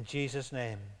in Jesus'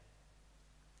 name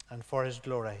and for his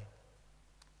glory.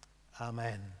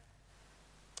 Amen.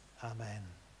 Amen.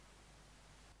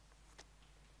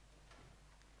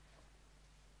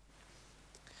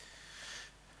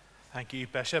 Thank you,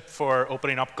 Bishop, for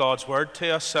opening up God's Word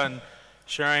to us and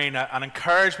sharing an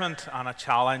encouragement and a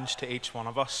challenge to each one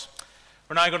of us.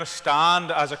 We're now going to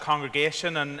stand as a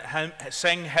congregation and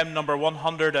sing hymn number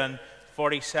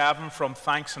 147 from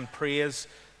Thanks and Praise,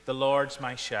 "The Lord's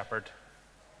My Shepherd."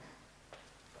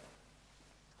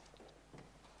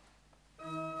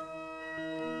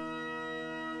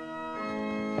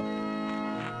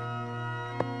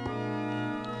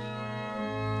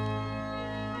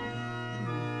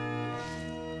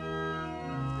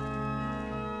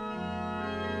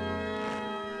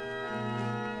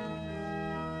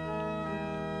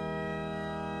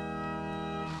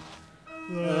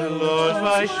 The Lord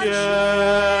my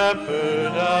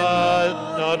shepherd,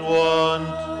 I'll not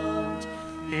want.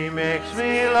 He makes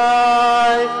me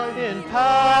lie in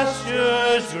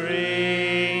pastures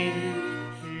green.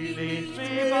 He leads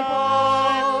me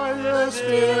by the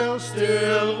still,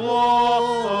 still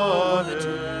waters.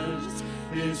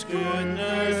 His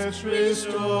goodness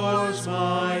restores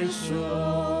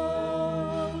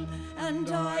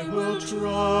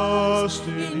trust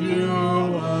in you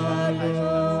alone,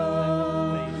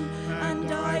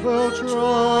 and I will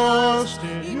trust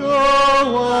in you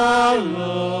alone,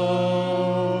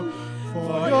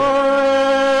 for your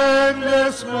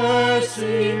endless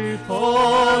mercy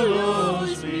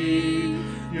follows me,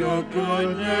 your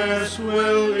goodness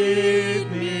will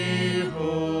lead me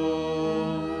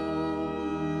home.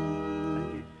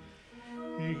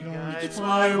 He guides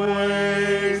my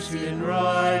ways in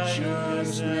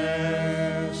righteousness,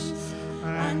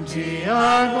 and he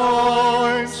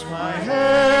anoints my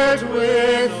head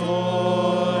with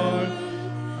oil,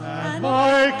 and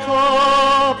my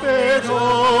cup it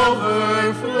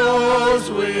overflows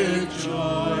with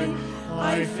joy.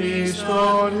 I feast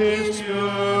on his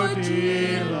pure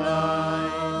delight,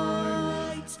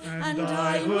 and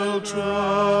I will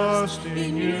trust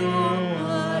in you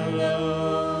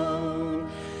alone,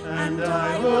 and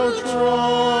I will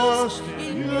trust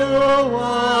in you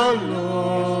alone,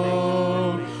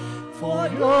 for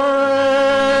your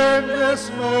endless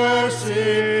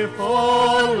mercy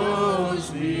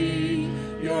follows me,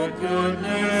 your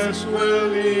goodness will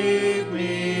lead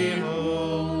me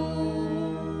home.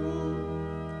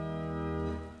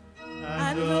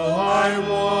 And though I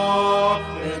walk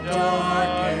the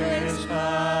darkest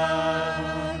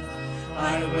path,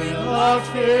 I will not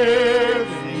fear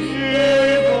the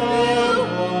evil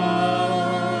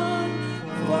one,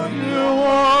 for you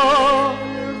are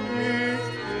with me,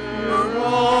 your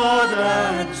rod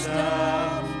and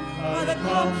staff are the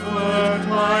comfort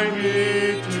I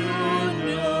need to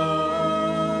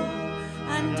know,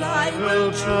 and I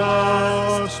will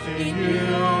trust in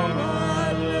you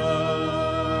alone,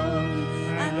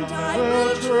 and I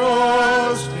will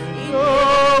trust in you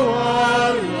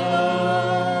alone,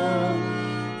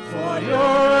 for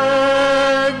your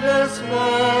endless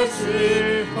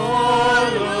mercy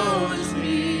follows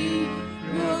me,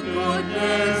 your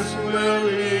goodness will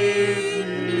lead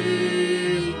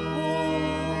me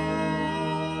home.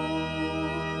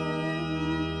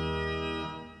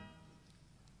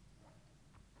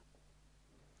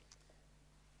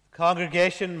 The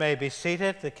congregation may be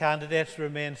seated. The candidates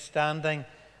remain standing,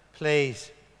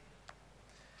 please.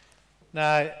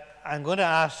 Now, I'm going to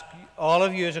ask all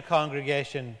of you as a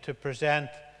congregation to present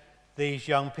these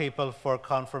young people for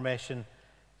confirmation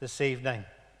this evening.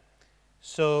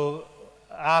 So,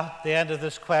 at the end of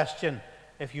this question,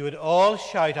 if you would all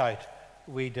shout out,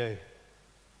 "We do."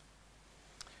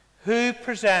 Who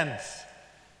presents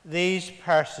these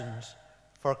persons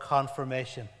for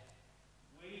confirmation?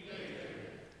 We do.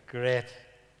 Great.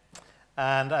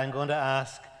 And I'm going to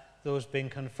ask those being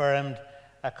confirmed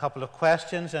a couple of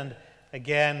questions, and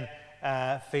again,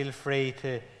 feel free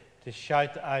to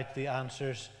shout out the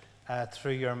answers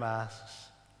through your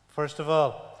masks. First of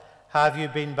all, have you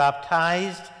been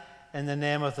baptized in the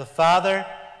name of the Father,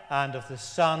 and of the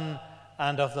Son,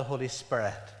 and of the Holy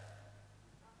Spirit?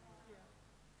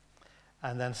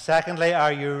 And then secondly,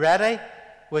 are you ready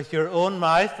with your own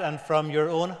mouth and from your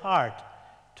own heart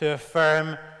to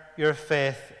affirm your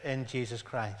faith in Jesus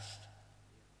Christ?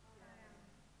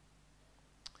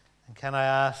 And can I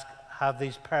ask, have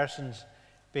these persons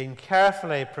been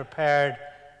carefully prepared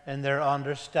in their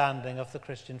understanding of the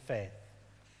Christian faith?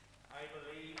 I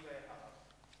believe they have.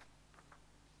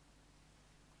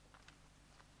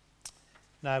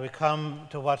 Now we come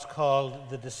to what's called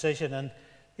the decision, and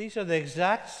these are the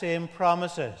exact same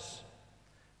promises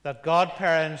that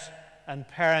godparents and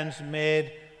parents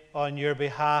made on your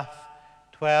behalf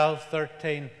 12,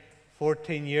 13,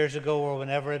 14 years ago, or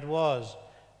whenever it was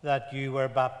that you were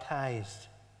baptized.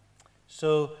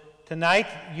 So tonight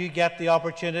you get the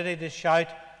opportunity to shout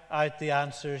out the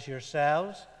answers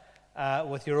yourselves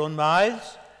with your own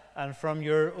mouths and from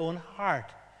your own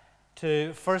heart,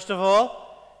 to first of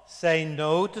all say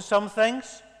no to some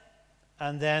things,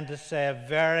 and then to say a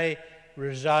very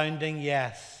resounding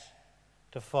yes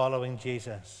to following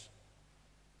Jesus.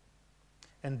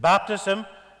 In baptism,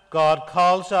 God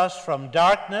calls us from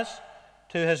darkness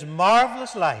to his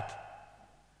marvelous light.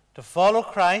 To follow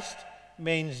Christ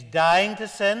means dying to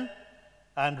sin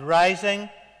and rising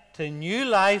to new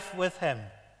life with him.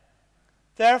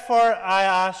 Therefore, I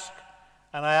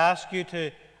ask you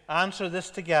to answer this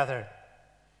together.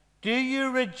 Do you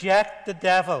reject the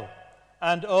devil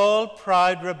and all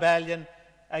proud rebellion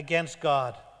against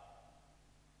God?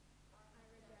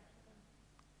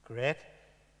 Great.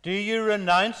 Do you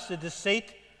renounce the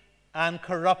deceit and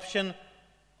corruption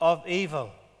of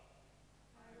evil?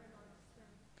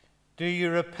 Do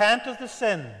you repent of the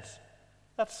sins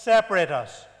that separate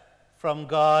us from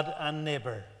God and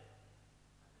neighbor?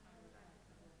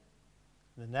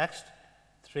 The next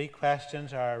three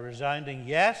questions are a resounding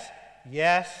yes,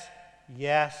 yes,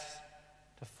 yes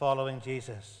to following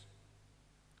Jesus.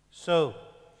 So,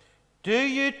 do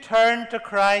you turn to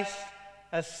Christ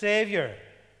as Savior?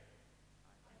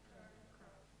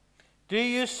 Do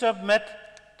you submit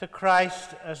to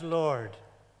Christ as Lord?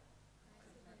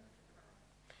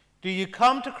 Do you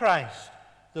come to Christ,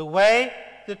 the way,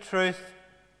 the truth,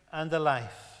 and the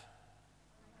life?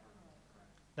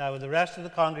 Now, with the rest of the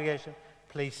congregation,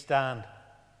 please stand.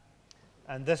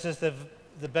 And this is the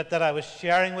bit that I was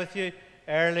sharing with you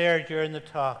earlier during the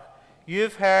talk.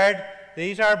 You've heard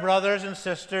these are brothers and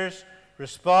sisters,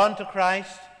 respond to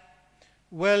Christ.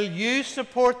 Will you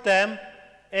support them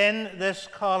in this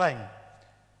calling?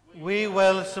 We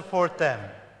will support them.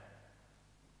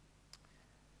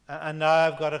 And now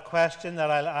I've got a question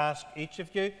that I'll ask each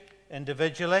of you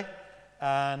individually,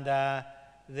 and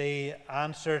the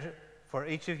answer for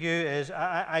each of you is,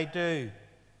 I do.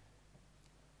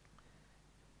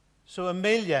 So,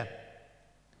 Amelia,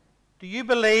 do you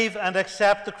believe and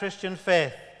accept the Christian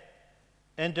faith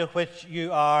into which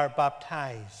you are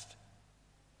baptized?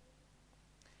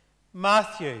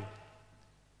 Matthew,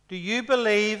 do you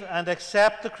believe and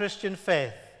accept the Christian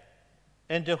faith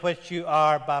into which you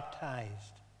are baptized?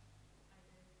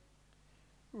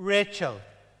 Rachel,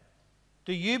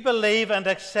 do you believe and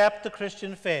accept the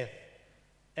Christian faith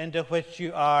into which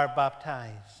you are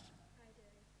baptized? I do.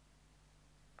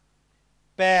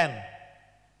 Ben,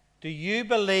 do you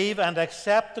believe and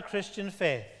accept the Christian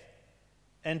faith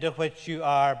into which you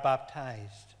are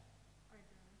baptized? I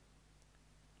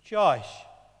do. Josh,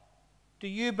 do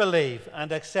you believe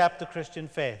and accept the Christian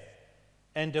faith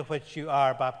into which you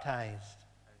are baptized?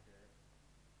 I do.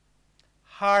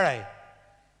 Harry,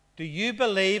 do you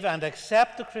believe and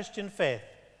accept the Christian faith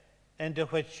into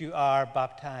which you are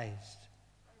baptized?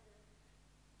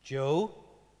 Joe,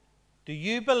 do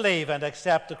you believe and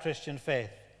accept the Christian faith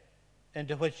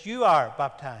into which you are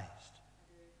baptized?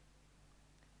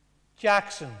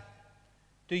 Jackson,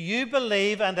 do you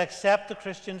believe and accept the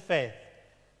Christian faith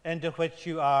into which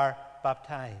you are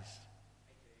baptized?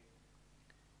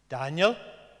 Daniel,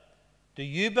 do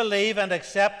you believe and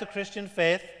accept the Christian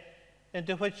faith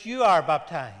into which you are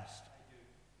baptized?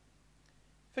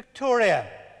 Victoria,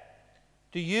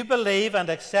 do you believe and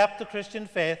accept the Christian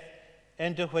faith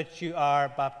into which you are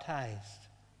baptized?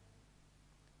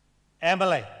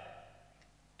 Emily,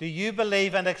 do you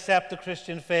believe and accept the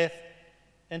Christian faith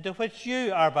into which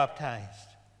you are baptized?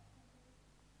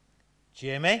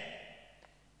 Jamie,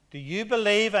 do you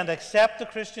believe and accept the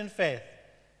Christian faith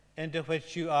into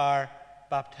which you are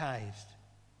baptized?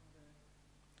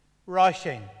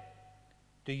 Roshing,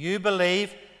 do you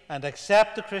believe and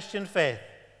accept the Christian faith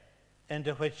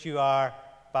into which you are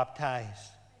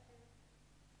baptized?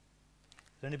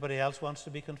 Does anybody else wants to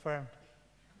be confirmed?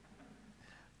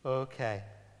 Okay.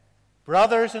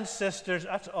 Brothers and sisters,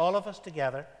 that's all of us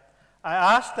together. I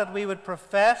ask that we would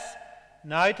profess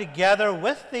now together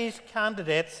with these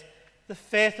candidates the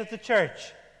faith of the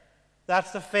church.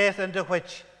 That's the faith into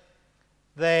which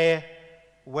they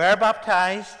were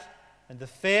baptized, and the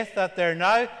faith that they're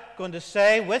now going to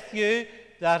say with you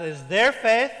that is their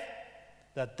faith,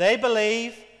 that they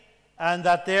believe, and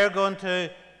that they're going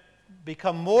to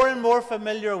become more and more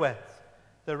familiar with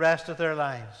the rest of their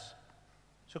lives.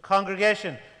 So,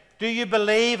 congregation, do you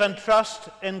believe and trust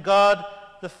in God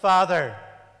the Father?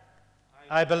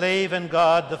 I believe in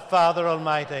God the Father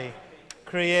Almighty,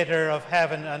 creator of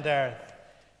heaven and earth.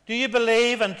 Do you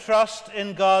believe and trust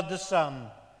in God the Son?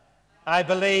 I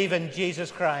believe in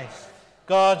Jesus Christ,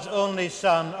 God's only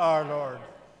Son, our Lord,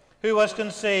 who was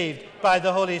conceived by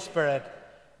the Holy Spirit,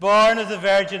 born of the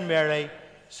Virgin Mary,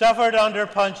 suffered under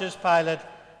Pontius Pilate,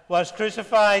 was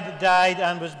crucified, died,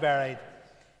 and was buried.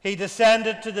 He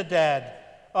descended to the dead.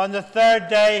 On the third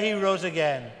day he rose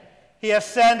again. He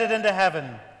ascended into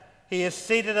heaven. He is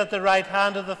seated at the right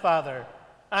hand of the Father,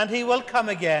 and he will come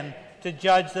again to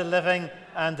judge the living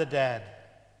and the dead.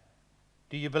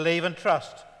 Do you believe and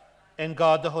trust in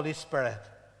God the Holy Spirit?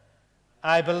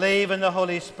 I believe in the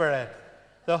Holy Spirit,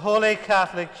 the Holy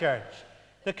Catholic Church,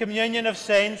 the communion of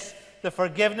saints, the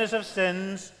forgiveness of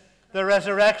sins, the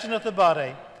resurrection of the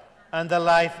body, and the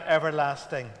life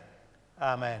everlasting.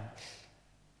 Amen.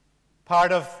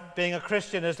 Part of being a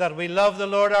Christian is that we love the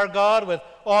Lord our God with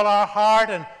all our heart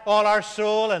and all our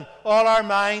soul and all our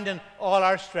mind and all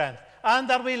our strength, and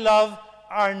that we love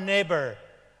our neighbor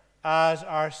as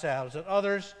ourselves, that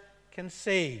others can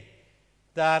see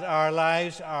that our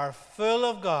lives are full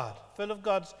of God, full of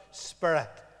God's Spirit,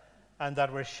 and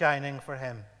that we're shining for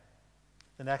Him.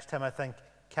 The next time, I think,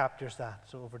 captures that.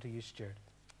 So over to you, Stuart.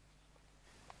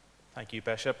 Thank you,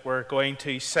 Bishop. We're going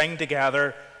to sing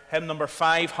together hymn number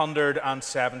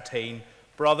 517,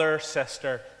 Brother,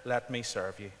 sister, let me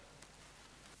serve you.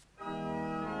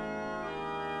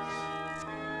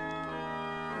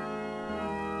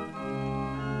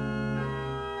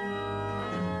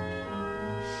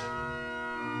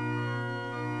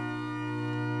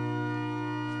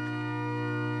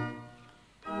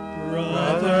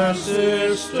 Brother,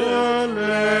 sister,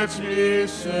 let me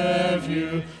serve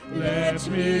you. Let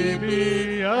me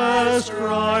be as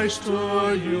Christ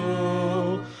to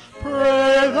you.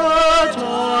 Pray that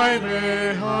I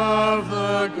may have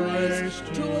the grace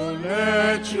to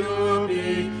let you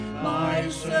be my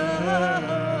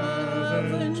servant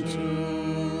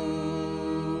too.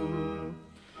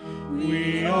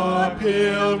 We are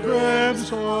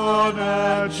pilgrims on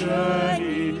a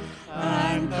journey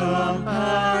and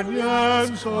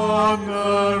companions on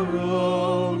the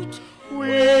road.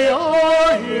 We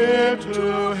are here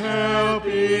to help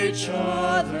each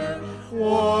other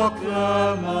walk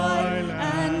the mile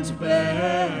and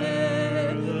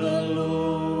bear the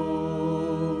load.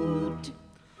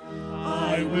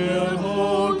 I will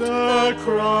hold the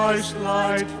Christ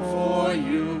light for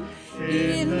you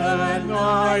in the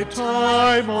night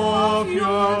time of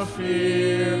your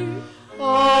fear.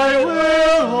 I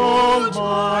will hold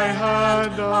my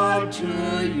hand out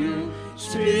to you,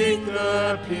 speak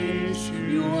the peace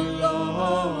you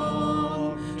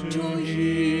long to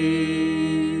hear.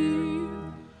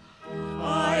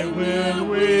 I will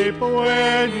weep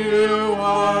when you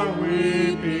are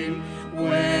weeping,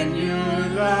 when you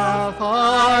laugh,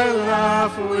 I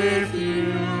laugh with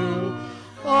you.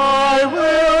 I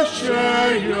will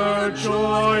share your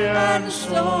joy and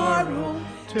sorrow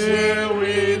till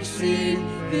we've seen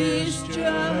this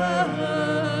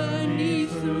journey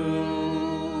through.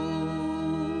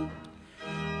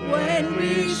 When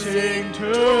we sing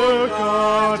to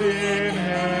God in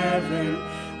heaven,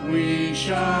 we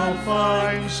shall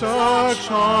find such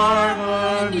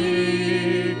harmony.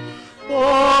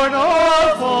 Born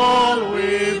of all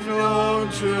we've known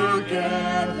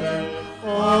together,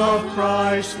 of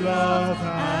Christ's love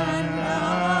and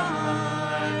agony.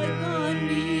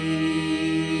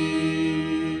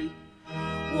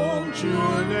 Won't you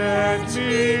let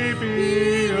me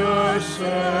be your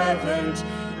servant?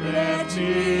 Let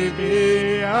me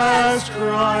be as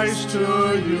Christ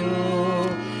to you.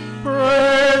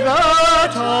 Pray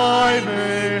that I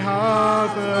may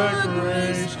have the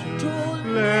grace to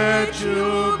let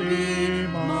you be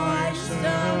my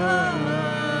servant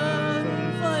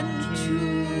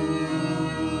too.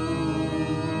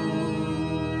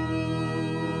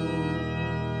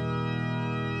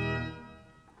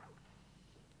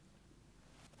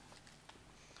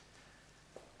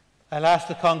 I'll ask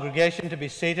the congregation to be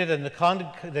seated and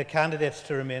the candidates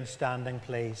to remain standing,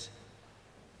 please.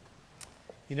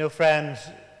 You know, friends,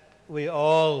 we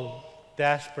all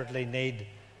desperately need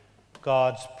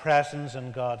God's presence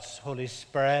and God's Holy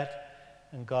Spirit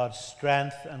and God's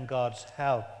strength and God's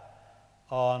help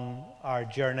on our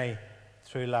journey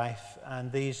through life. And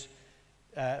these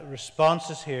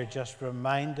responses here just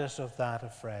remind us of that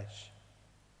afresh.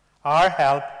 Our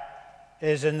help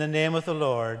is in the name of the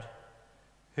Lord,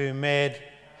 who made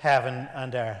heaven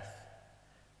and earth.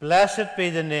 Blessed be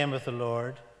the name of the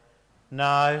Lord,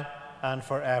 now and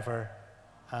forever.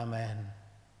 Amen.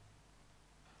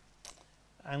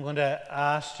 I'm going to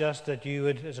ask just that you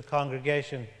would, as a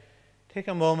congregation, take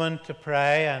a moment to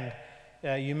pray. And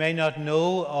you may not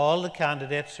know all the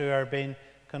candidates who are being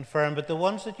confirmed, but the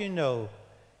ones that you know,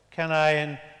 can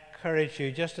I encourage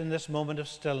you just in this moment of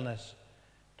stillness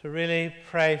to really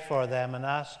pray for them and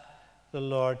ask the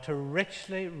Lord to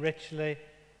richly, richly,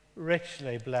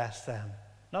 richly bless them,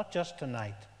 not just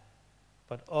tonight,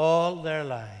 but all their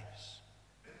lives,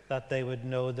 that they would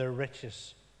know the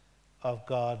riches of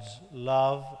God's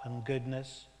love and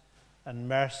goodness and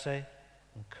mercy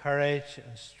and courage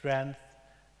and strength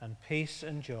and peace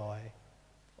and joy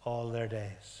all their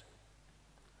days.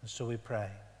 And so we pray.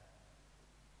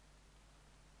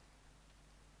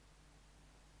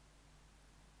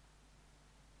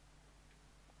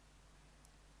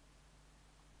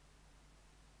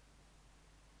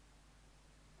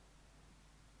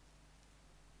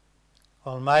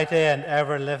 Almighty and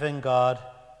ever-living God,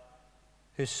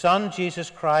 whose Son Jesus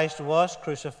Christ was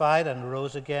crucified and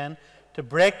rose again to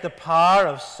break the power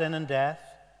of sin and death,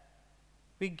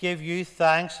 we give you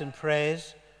thanks and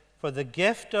praise for the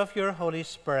gift of your Holy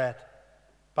Spirit,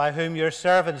 by whom your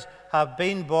servants have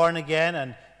been born again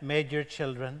and made your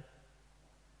children.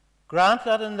 Grant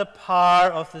that in the power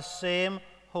of the same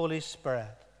Holy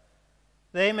Spirit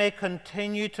they may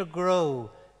continue to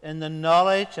grow in the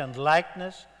knowledge and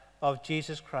likeness of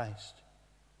Jesus Christ.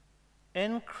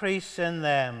 Increase in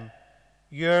them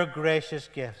your gracious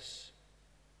gifts,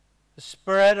 the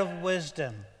spirit of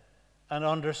wisdom and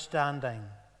understanding,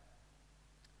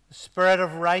 the spirit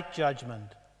of right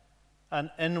judgment and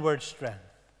inward strength,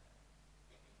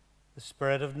 the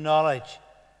spirit of knowledge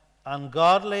and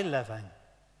godly living.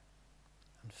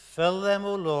 And fill them,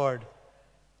 O Lord,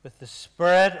 with the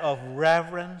spirit of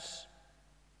reverence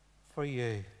for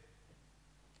you,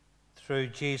 through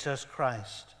Jesus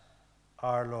Christ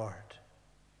our Lord.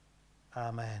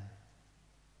 Amen.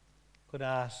 I'm going to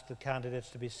ask the candidates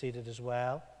to be seated as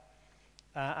well.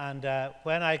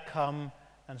 When I come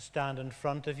and stand in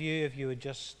front of you, if you would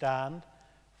just stand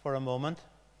for a moment,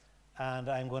 and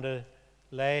I'm going to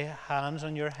lay hands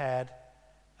on your head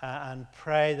and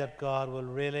pray that God will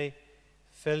really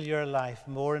fill your life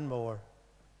more and more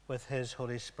with His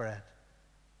Holy Spirit.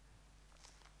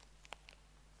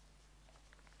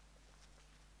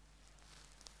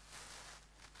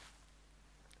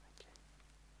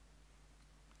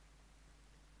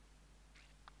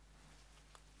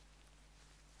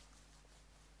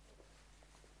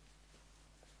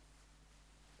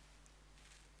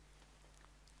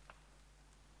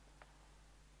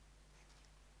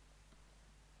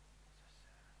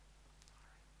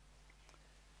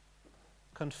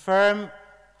 Confirm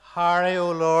Harry,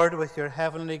 O Lord, with your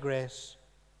heavenly grace,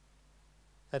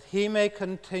 that he may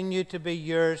continue to be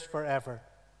yours forever,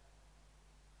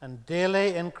 and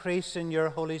daily increase in your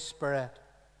Holy Spirit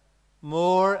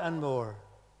more and more,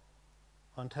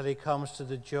 until he comes to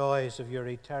the joys of your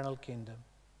eternal kingdom.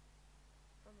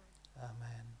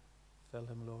 Amen. Fill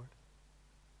him, Lord.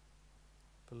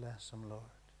 Bless him, Lord.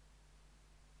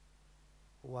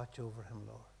 Watch over him,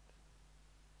 Lord.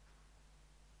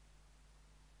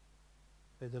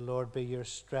 May the Lord be your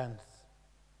strength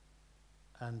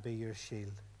and be your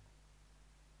shield.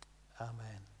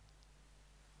 Amen.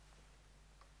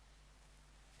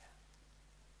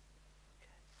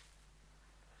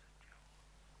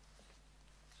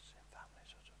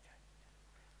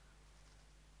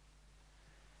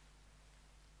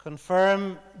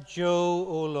 Confirm Joe,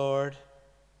 O Lord,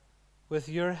 with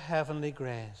your heavenly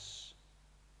grace,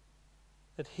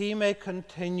 that he may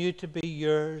continue to be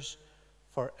yours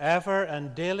forever,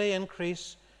 and daily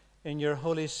increase in your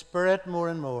Holy Spirit more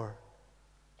and more,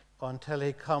 until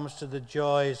he comes to the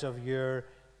joys of your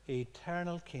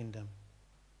eternal kingdom.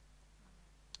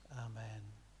 Amen.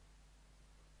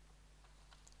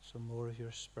 So more of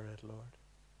your Spirit, Lord.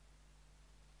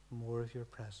 More of your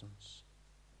presence.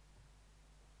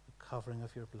 The covering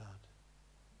of your blood.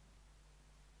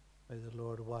 May the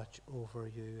Lord watch over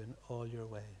you in all your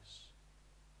ways,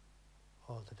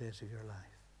 all the days of your life.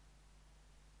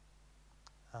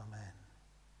 Amen.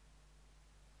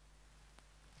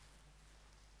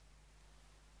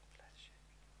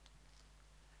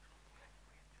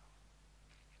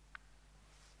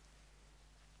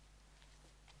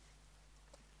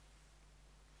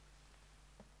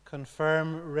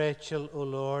 Confirm Rachel, O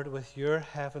Lord, with your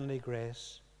heavenly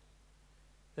grace,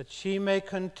 that she may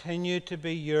continue to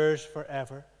be yours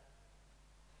forever,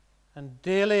 and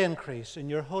daily increase in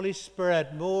your Holy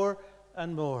Spirit more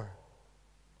and more,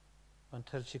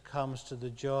 until she comes to the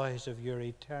joys of your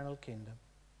eternal kingdom.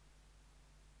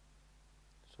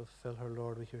 So fill her,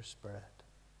 Lord, with your Spirit.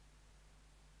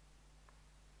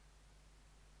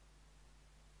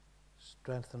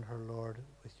 Strengthen her, Lord,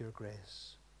 with your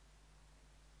grace.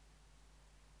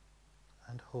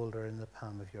 And hold her in the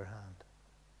palm of your hand.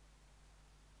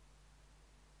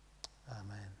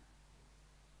 Amen.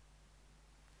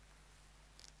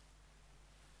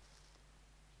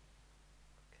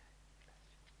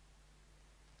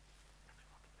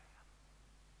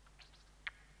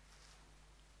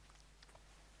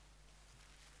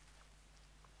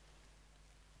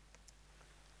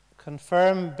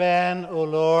 Confirm Ben, O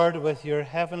Lord, with your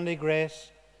heavenly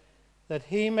grace, that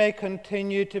he may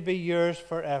continue to be yours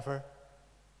forever,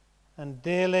 and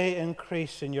daily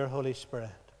increase in your Holy Spirit,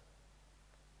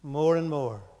 more and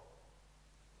more,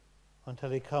 until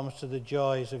he comes to the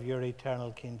joys of your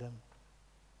eternal kingdom.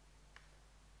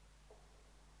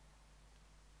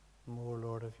 More,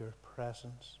 Lord, of your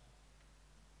presence,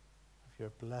 of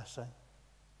your blessing,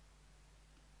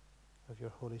 of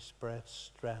your Holy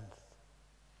Spirit's strength,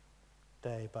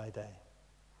 day by day.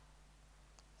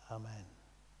 Amen.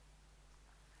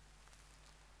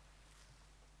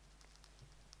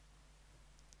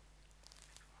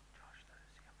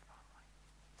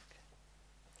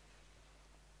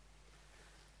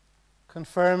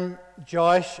 Confirm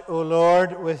Josh, O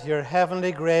Lord, with your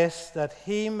heavenly grace, that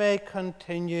he may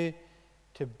continue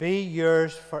to be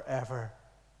yours forever,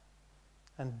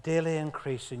 and daily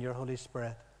increase in your Holy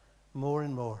Spirit more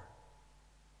and more,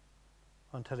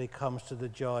 until he comes to the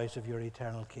joys of your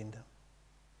eternal kingdom.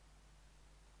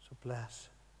 So So bless,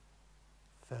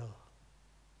 fill,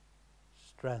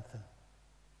 strengthen,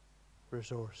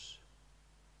 resource,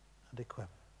 and equip.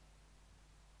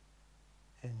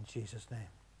 In Jesus' name.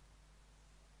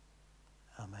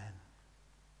 Amen.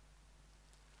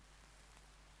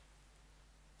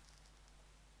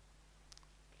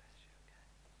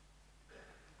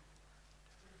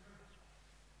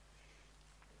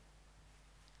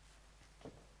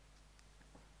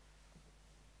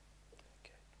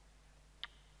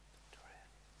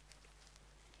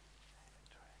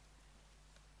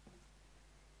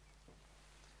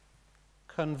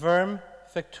 Confirm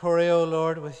Victoria, O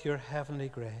Lord, with your heavenly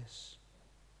grace,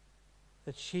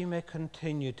 that she may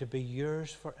continue to be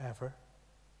yours forever,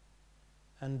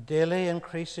 and daily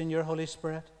increase in your Holy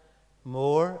Spirit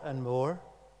more and more,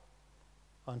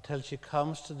 until she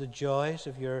comes to the joys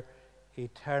of your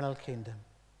eternal kingdom.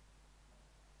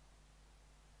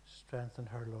 Strengthen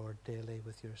her, Lord, daily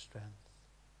with your strength.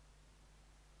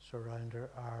 Surround her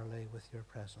hourly with your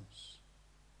presence,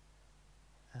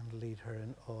 and lead her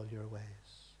in all your ways.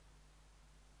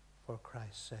 For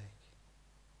Christ's sake.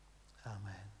 Amen.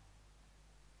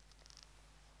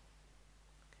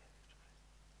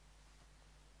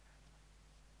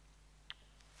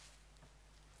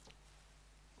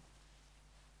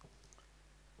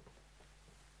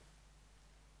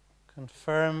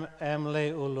 Confirm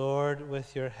Emily, O Lord,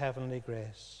 with your heavenly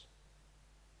grace,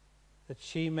 that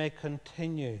she may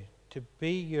continue to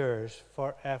be yours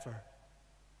forever,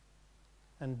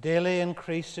 and daily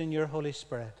increase in your Holy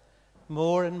Spirit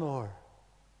more and more,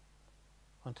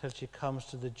 until she comes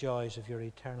to the joys of your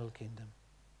eternal kingdom.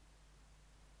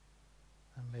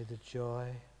 And may the joy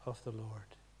of the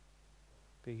Lord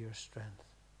be your strength,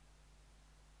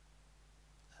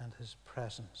 and his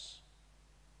presence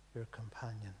your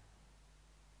companion.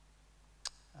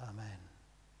 Amen.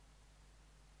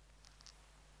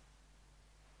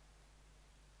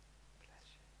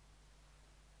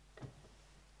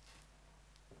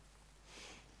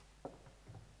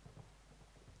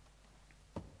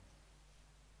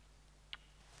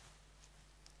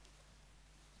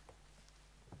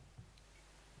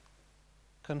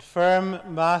 Confirm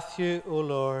Matthew, O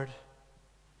Lord,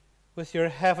 with your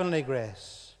heavenly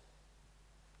grace,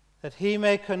 that he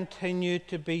may continue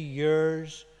to be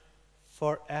yours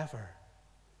forever,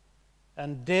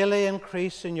 and daily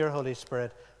increase in your Holy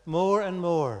Spirit more and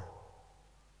more,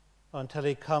 until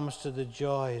he comes to the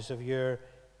joys of your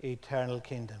eternal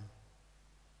kingdom.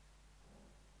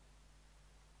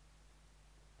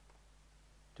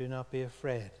 Do not be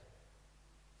afraid,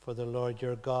 for the Lord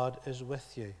your God is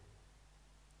with you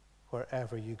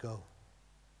wherever you go.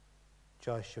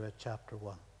 Joshua chapter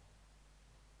 1.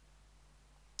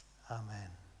 Amen.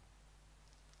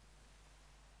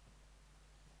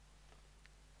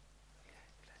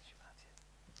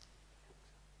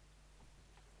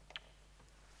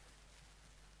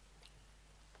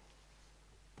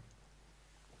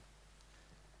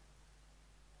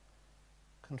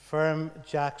 Confirm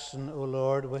Jackson, O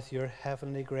Lord, with your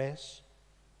heavenly grace,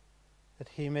 that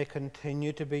he may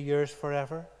continue to be yours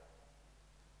forever,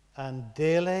 and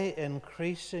daily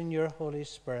increase in your Holy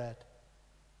Spirit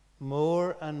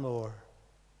more and more,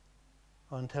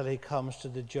 until he comes to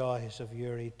the joys of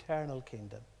your eternal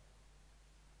kingdom.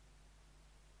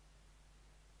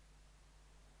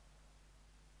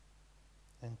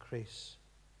 Increase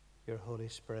your Holy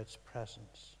Spirit's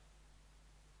presence,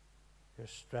 your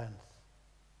strength,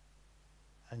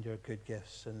 and your good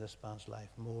gifts in this man's life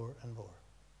more and more.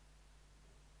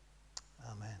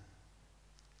 Amen.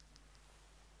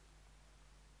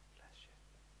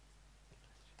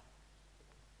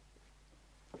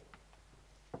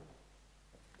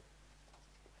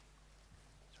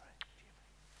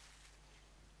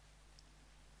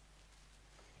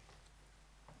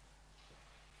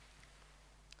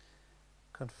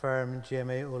 Confirm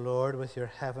Jamie, O Lord, with your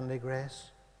heavenly grace,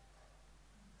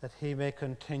 that he may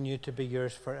continue to be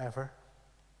yours forever,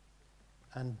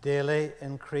 and daily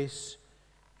increase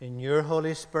in your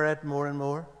Holy Spirit more and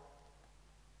more,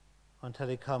 until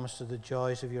he comes to the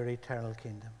joys of your eternal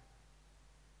kingdom.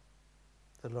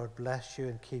 The Lord bless you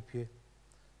and keep you.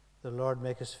 The Lord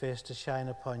make his face to shine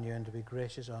upon you and to be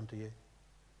gracious unto you.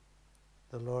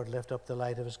 The Lord lift up the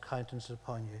light of his countenance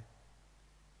upon you,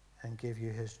 and give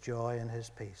you his joy and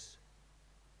his peace,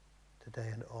 today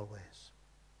and always.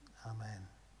 Amen.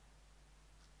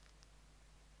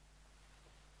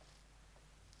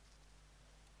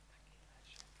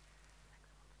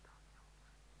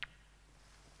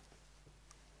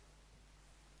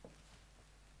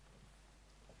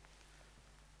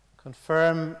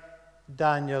 Confirm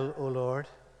Daniel, O Lord,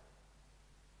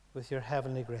 with your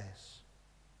heavenly grace,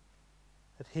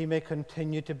 that he may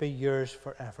continue to be yours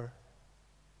forever,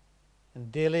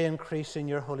 and daily increase in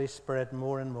your Holy Spirit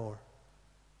more and more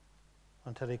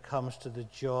until he comes to the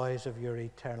joys of your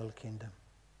eternal kingdom.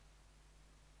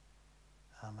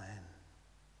 Amen.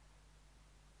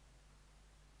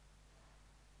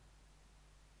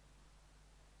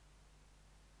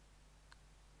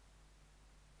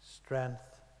 Strength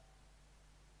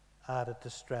added to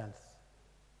strength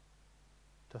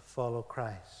to follow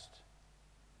Christ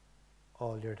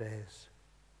all your days.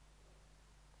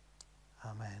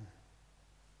 Amen.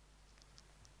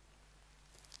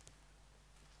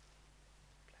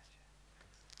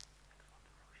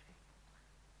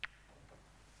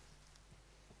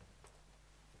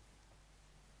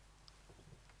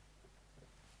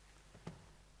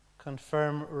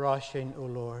 Confirm Roisin, O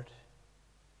Lord,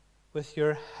 with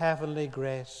your heavenly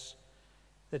grace,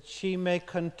 that she may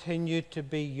continue to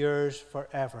be yours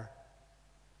forever,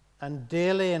 and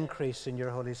daily increase in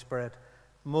your Holy Spirit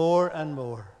more and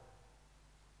more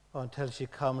until she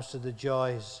comes to the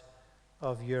joys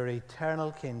of your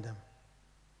eternal kingdom.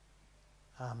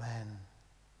 Amen.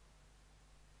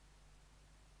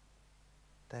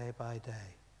 Day by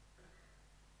day,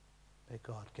 may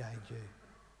God guide you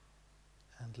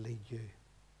and lead you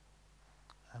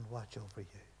and watch over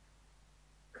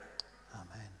you.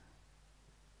 Amen.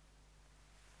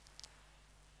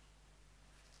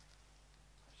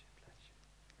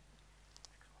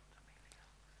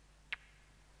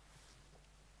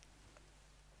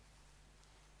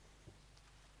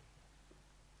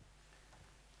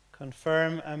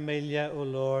 Confirm Amelia, O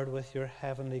Lord, with your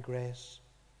heavenly grace,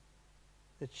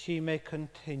 that she may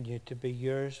continue to be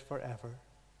yours forever,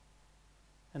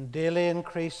 and daily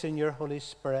increase in your Holy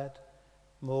Spirit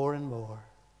more and more,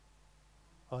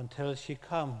 until she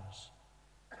comes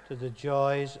to the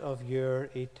joys of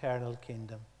your eternal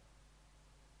kingdom.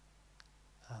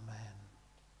 Amen.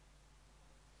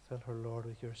 Fill her, Lord,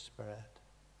 with your Spirit.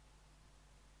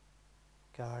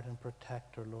 Guard and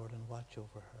protect her, Lord, and watch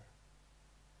over her.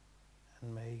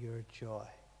 And may your joy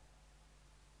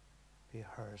be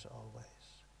hers always.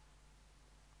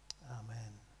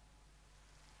 Amen.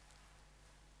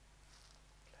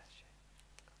 Bless you.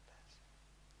 God bless you.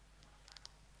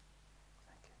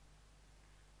 Thank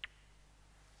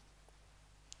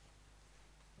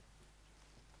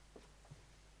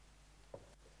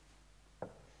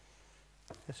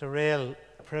you. It's a real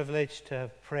privilege to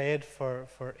have prayed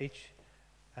for each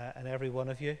and every one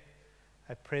of you.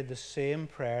 I prayed the same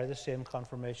prayer, the same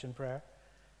confirmation prayer,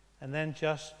 and then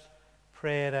just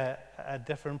prayed a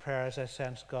different prayer as I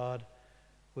sensed God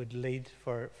would lead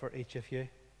for each of you.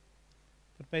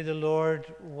 But may the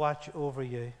Lord watch over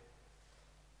you.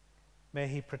 May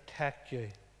he protect you.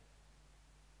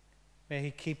 May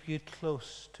he keep you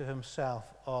close to himself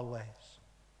always.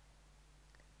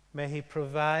 May he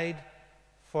provide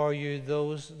for you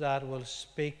those that will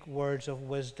speak words of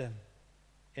wisdom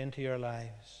into your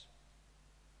lives.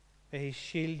 May he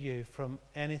shield you from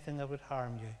anything that would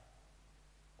harm you.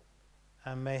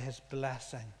 And may his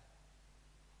blessing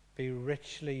be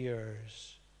richly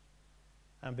yours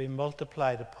and be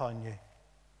multiplied upon you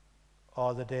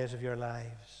all the days of your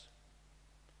lives.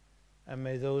 And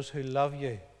may those who love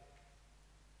you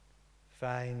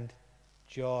find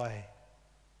joy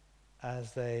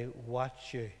as they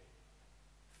watch you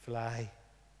fly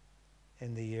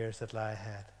in the years that lie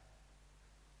ahead.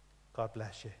 God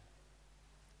bless you.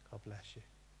 God bless you.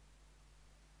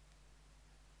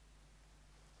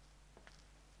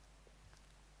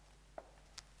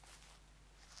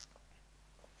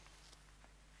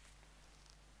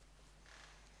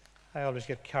 I always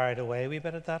get carried away a wee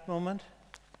bit at that moment,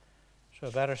 so I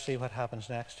better see what happens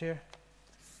next here.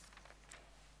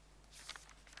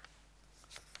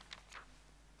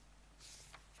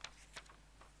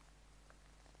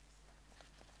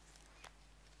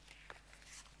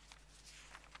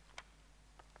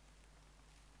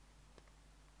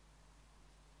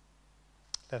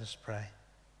 Let us pray.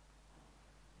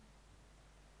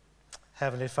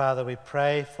 Heavenly Father, we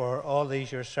pray for all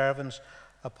these your servants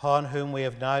upon whom we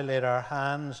have now laid our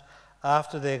hands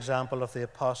after the example of the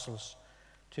apostles,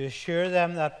 to assure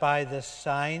them that by this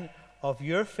sign of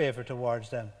your favour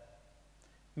towards them,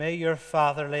 may your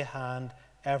fatherly hand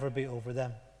ever be over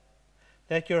them.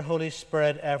 Let your Holy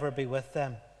Spirit ever be with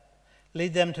them.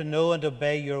 Lead them to know and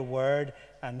obey your word,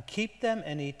 and keep them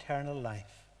in eternal life.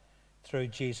 Through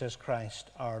Jesus Christ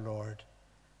our Lord.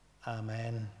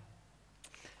 Amen.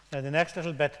 Now the next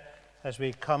little bit as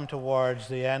we come towards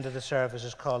the end of the service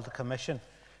is called the commission.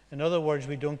 In other words,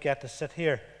 we don't get to sit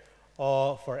here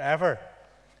all forever.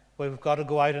 We've got to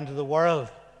go out into the world.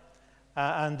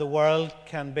 And the world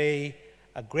can be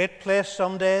a great place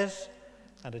some days,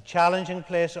 and a challenging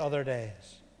place other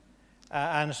days.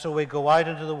 And so we go out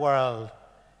into the world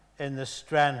in the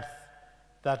strength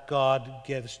that God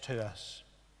gives to us.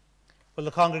 Will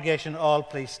the congregation all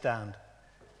please stand?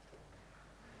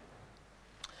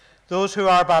 Those who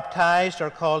are baptized are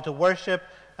called to worship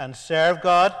and serve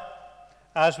God.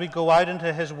 As we go out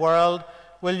into his world,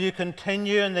 will you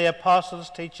continue in the apostles'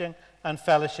 teaching and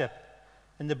fellowship,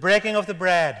 in the breaking of the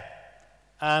bread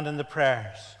and in the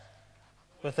prayers?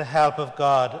 With the help of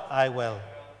God, I will.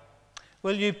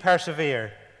 Will you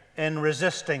persevere in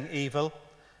resisting evil,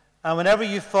 and whenever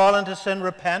you fall into sin,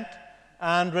 repent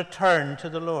and return to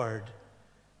the Lord?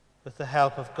 With the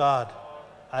help of God,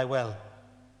 I will.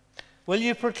 Will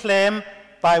you proclaim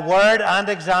by word and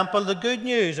example the good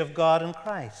news of God in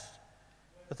Christ?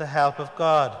 With the help of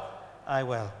God, I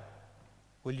will.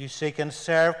 Will you seek and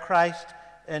serve Christ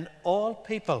in all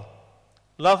people,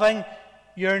 loving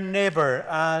your neighbour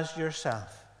as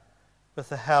yourself? With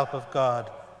the help of God,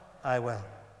 I will.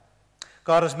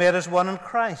 God has made us one in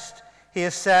Christ. He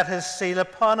has set his seal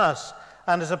upon us,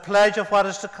 and as a pledge of what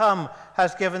is to come,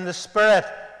 has given the Spirit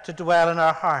to dwell in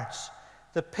our hearts.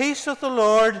 The peace of the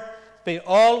Lord be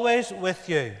always with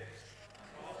you.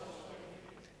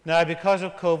 Now, because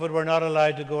of COVID, we're not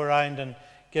allowed to go around and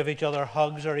give each other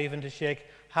hugs or even to shake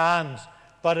hands.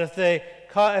 But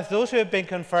if those who have been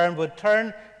confirmed would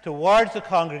turn towards the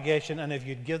congregation, and if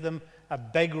you'd give them a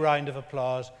big round of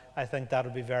applause, I think that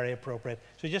would be very appropriate.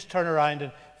 So just turn around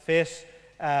and face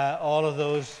all of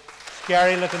those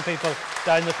scary-looking people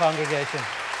down the congregation.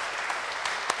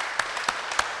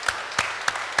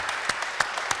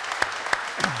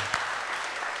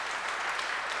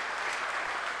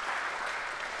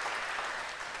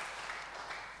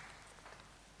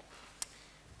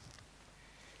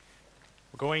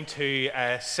 Going to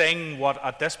sing what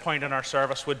at this point in our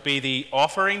service would be the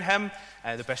offering hymn.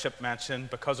 The Bishop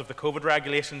mentioned because of the COVID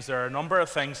regulations there are a number of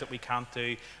things that we can't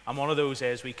do, and one of those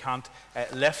is we can't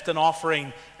lift an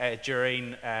offering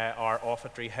during our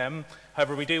offertory hymn.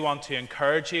 However, we do want to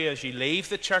encourage you as you leave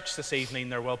the church this evening.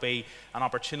 There will be an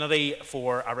opportunity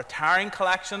for a retiring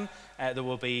collection. There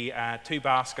will be 2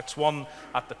 baskets, one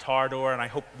at the tower door and I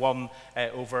hope one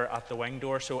over at the wing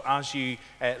door. So as you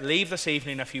leave this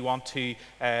evening, if you want to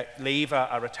leave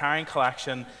a retiring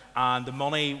collection, and the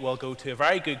money will go to a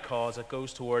very good cause. It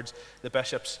goes towards the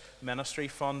Bishop's Ministry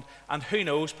Fund. And who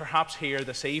knows, perhaps here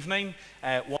this evening,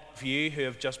 one of you who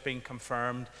have just been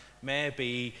confirmed may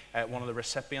be one of the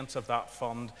recipients of that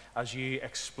fund. As you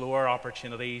explore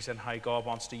opportunities and how God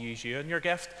wants to use you and your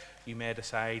gift, you may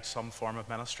decide some form of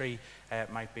ministry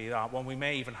might be that one. We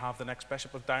may even have the next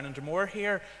Bishop of Down and Dromore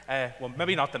here. Well,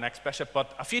 maybe not the next Bishop,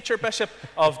 but a future Bishop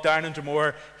of Down and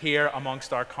Dromore here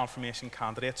amongst our confirmation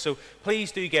candidates. So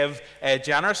please do give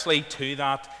generously to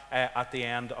that at the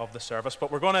end of the service.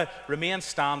 But we're going to remain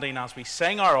standing as we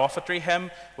sing our offertory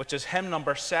hymn, which is hymn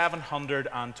number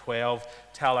 712,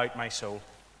 Tell Out My Soul.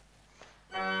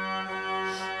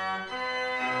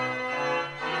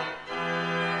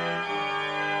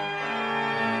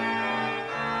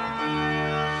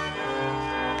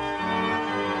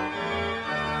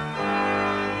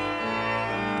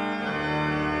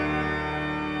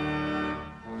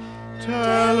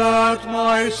 Tell out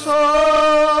my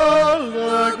soul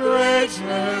the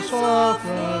greatness of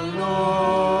the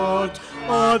Lord.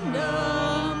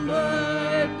 Unnumbered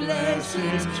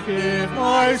blessings give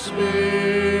my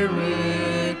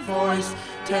spirit voice.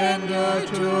 Tender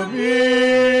to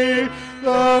me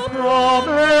the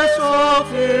promise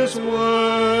of his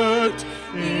word.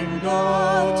 In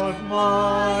God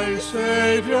my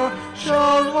Saviour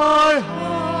shall my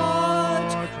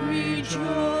heart rejoice.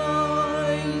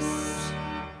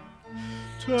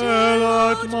 Tell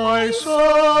out my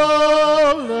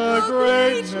soul the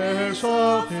greatness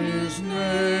of his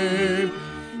name.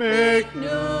 Make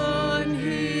known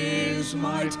his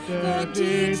might, the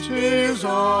deeds his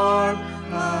arm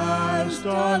has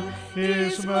done.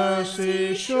 His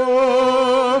mercy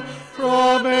sure,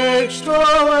 from age to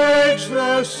age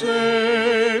the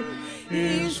same.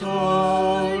 His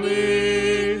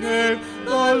holy name,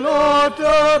 the Lord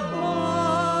the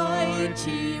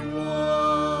mighty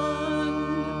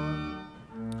one.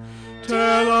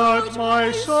 Tell out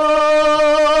my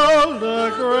soul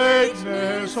the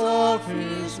greatness of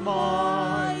his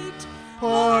might.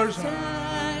 Powers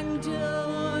and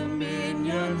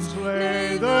dominions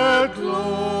lay their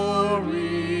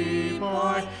glory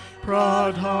by.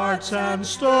 Proud hearts and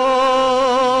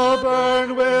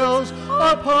stubborn wills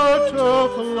are put to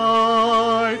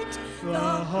flight.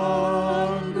 The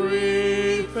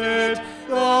hungry fed,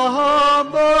 the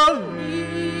humble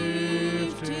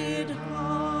lifted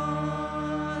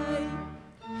high.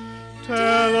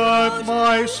 Tell out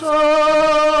my my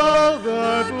soul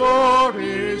the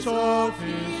glories of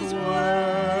his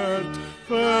word.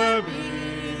 Firm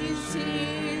is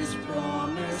his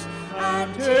promise,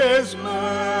 and his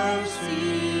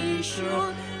mercy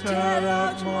sure. Tell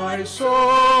out my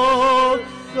soul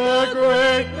the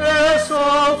greatness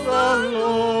of the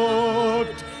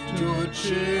Lord, to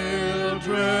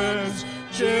children's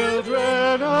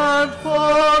children and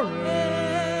forevermore.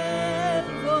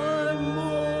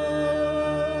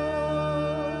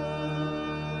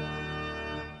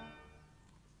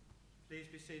 Please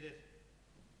be seated.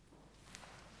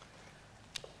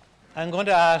 I'm going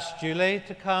to ask Julie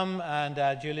to come,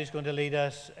 and Julie's going to lead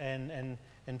us in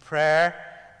prayer.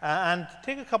 And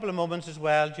take a couple of moments as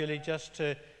well, Julie, just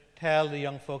to tell the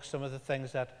young folks some of the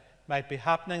things that might be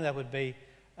happening that would be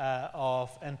of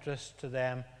interest to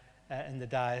them in the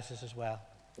diocese as well.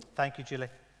 Thank you, Julie.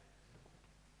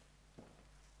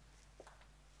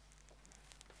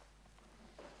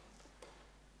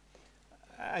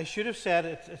 I should have said,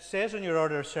 it says on your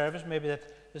order of service maybe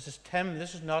that this is Tim.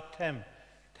 This is not Tim.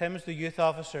 Tim is the youth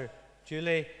officer.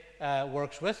 Julie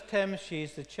works with Tim.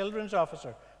 She's the children's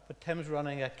officer. But Tim's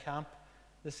running a camp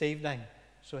this evening,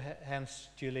 so hence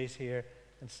Julie's here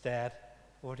instead.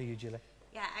 Over to you, Julie.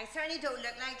 Yeah, I certainly don't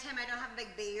look like Tim. I don't have a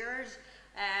big beard,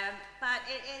 but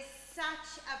it is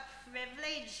such a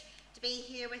privilege to be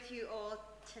here with you all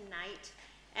tonight.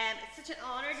 It's such an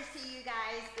honour to see you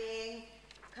guys being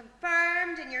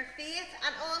confirmed in your faith,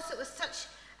 and also it was such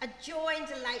a joy and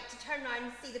delight to turn around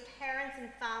and see the parents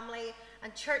and family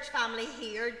and church family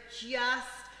here.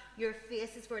 Your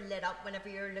faces were lit up whenever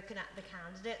you were looking at the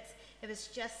candidates. It was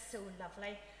just so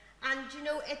lovely. And you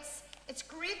know, it's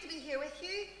great to be here with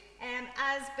you.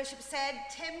 As Bishop said,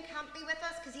 Tim can't be with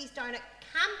us because he's down at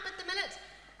camp at the minute.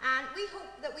 And we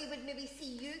hope that we would maybe see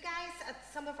you guys at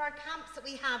some of our camps that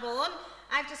we have on.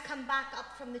 I've just come back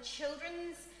up from the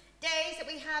children's days that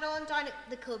we had on down at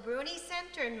the Kilbrony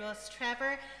Centre in Ross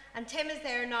Trevor. And Tim is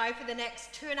there now for the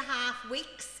next 2.5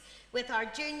 weeks with our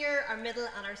junior, our middle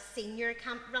and our senior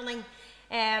camp running.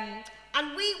 And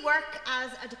we work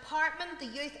as a department, the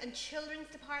Youth and Children's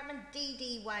Department,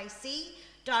 DDYC,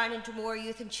 down in Dromore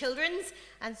Youth and Children's.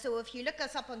 And so if you look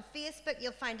us up on Facebook,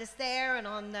 you'll find us there, and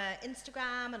on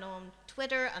Instagram and on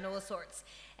Twitter and all sorts.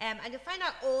 And you'll find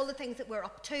out all the things that we're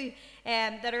up to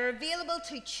that are available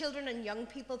to children and young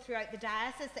people throughout the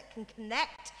diocese that can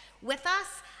connect with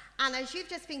us. And as you've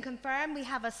just been confirmed, we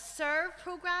have a serve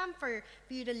programme for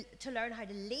you to learn how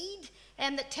to lead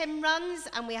that Tim runs,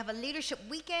 and we have a leadership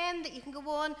weekend that you can go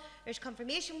on. There's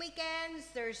confirmation weekends,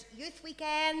 there's youth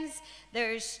weekends,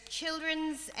 there's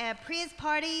children's praise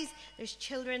parties, there's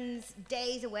children's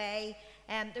days away.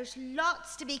 There's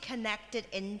lots to be connected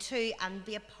into and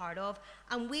be a part of,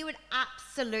 and we would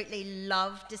absolutely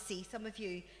love to see some of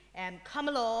you come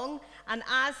along, and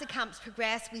as the camps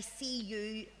progress, we see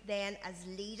you then as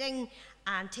leading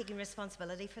and taking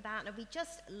responsibility for that, and it'll be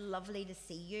just lovely to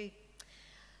see you.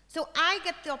 So I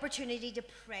get the opportunity to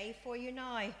pray for you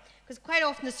now, because quite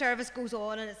often the service goes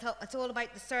on and it's all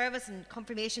about the service and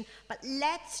confirmation, but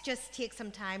let's just take some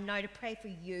time now to pray for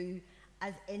you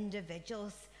as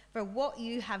individuals, for what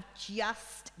you have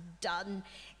just done.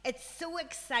 It's so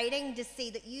exciting to see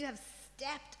that you have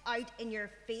stepped out in your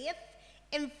faith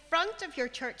in front of your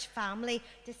church family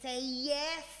to say,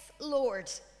 yes,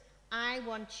 Lord, I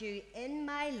want you in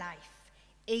my life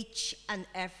each and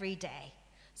every day.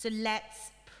 So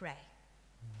let's pray.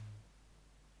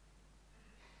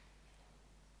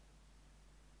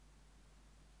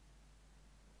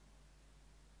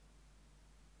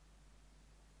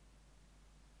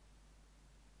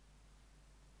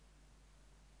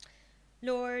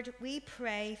 Lord, we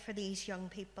pray for these young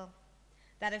people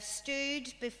that have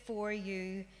stood before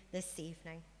you this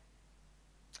evening.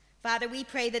 Father, we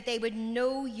pray that they would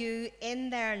know you in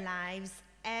their lives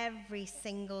every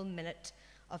single minute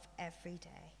of every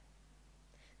day.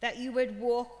 That you would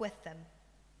walk with them,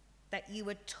 that you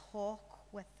would talk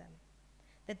with them,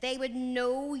 that they would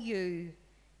know you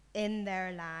in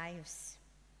their lives.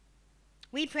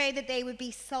 We pray that they would be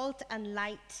salt and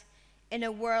light in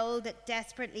a world that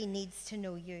desperately needs to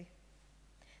know you.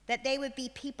 That they would be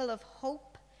people of hope,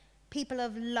 people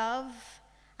of love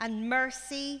and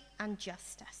mercy and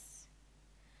justice.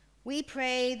 We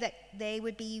pray that they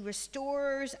would be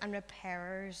restorers and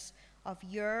repairers of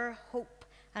your hope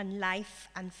and life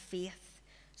and faith,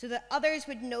 so that others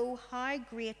would know how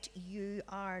great you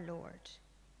are, Lord.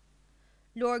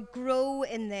 Lord, grow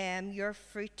in them your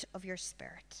fruit of your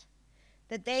Spirit,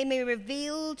 that they may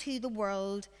reveal to the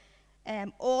world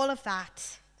all of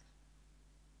that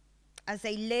as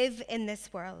they live in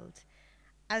this world,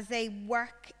 as they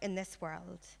work in this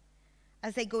world,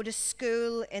 as they go to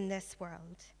school in this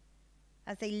world,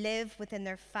 as they live within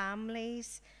their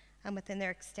families and within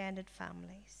their extended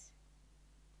families.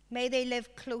 May they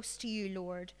live close to you,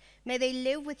 Lord. May they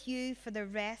live with you for the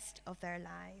rest of their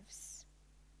lives.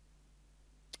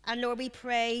 And Lord, we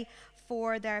pray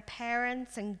for their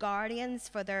parents and guardians,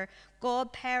 for their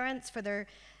godparents, for their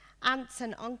aunts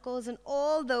and uncles, and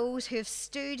all those who have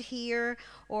stood here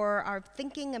or are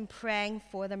thinking and praying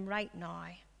for them right now,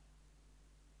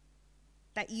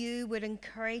 that you would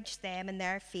encourage them in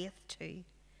their faith too,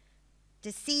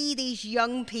 to see these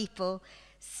young people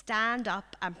stand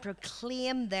up and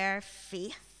proclaim their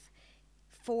faith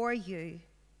for you.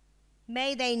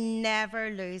 May they never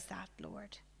lose that,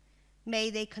 Lord.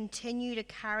 May they continue to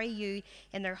carry you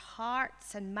in their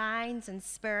hearts and minds and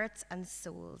spirits and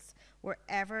souls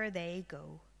wherever they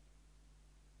go.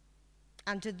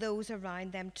 And to those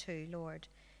around them too, Lord,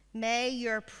 may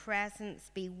your presence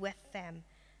be with them,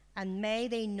 and may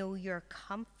they know your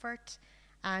comfort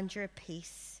and your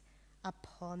peace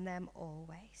upon them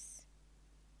always.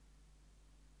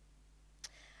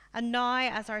 And now,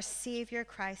 as our Saviour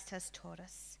Christ has taught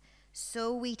us,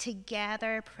 so we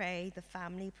together pray the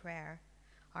family prayer,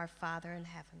 Our Father in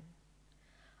heaven.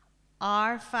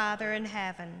 Our Father in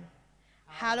heaven,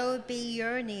 hallowed be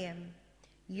your name.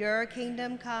 Your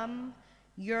kingdom come,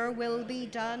 your will be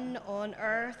done on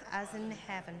earth as in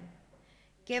heaven.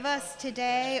 Give us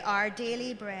today our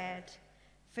daily bread.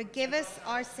 Forgive us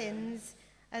our sins,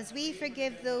 as we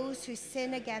forgive those who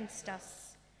sin against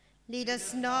us. Lead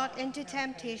us not into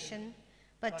temptation,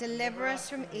 but deliver us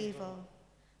from evil.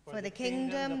 For the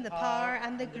kingdom, the power,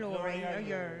 and the glory are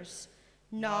yours,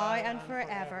 now and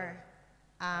forever.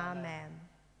 Amen.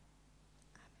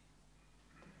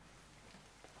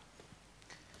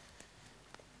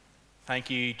 Thank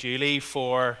you, Julie,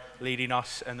 for leading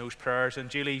us in those prayers. And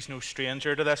Julie's no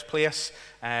stranger to this place.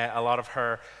 A lot of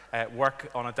her work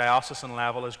on a diocesan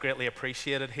level is greatly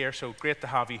appreciated here. So great to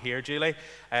have you here, Julie.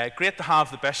 Great to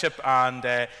have the Bishop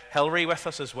and Hilary with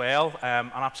us as well.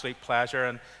 An absolute pleasure,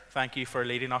 and thank you for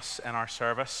leading us in our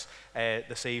service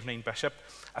this evening, Bishop.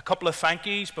 A couple of thank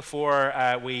yous before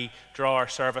we draw our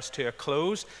service to a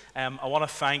close. I want to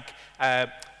thank,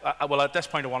 well, at this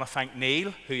point I want to thank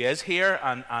Neil, who is here,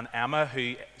 and Emma,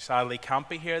 who sadly can't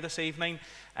be here this evening,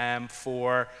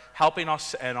 for helping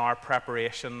us in our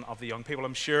preparation of the young people.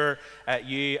 I'm sure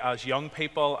you as young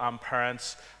people and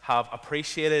parents have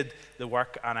appreciated the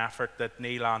work and effort that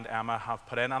Neil and Emma have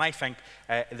put in, and I think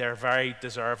they're very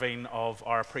deserving of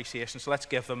our appreciation. So let's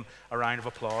give them a round of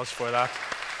applause for that.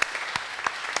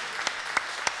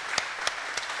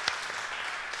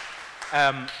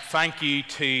 Thank you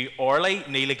to Orly,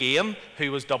 Neil again,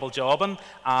 who was double jobbing,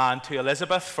 and to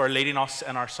Elizabeth for leading us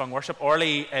in our sung worship.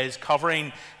 Orly is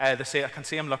covering, I can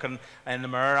see him looking in the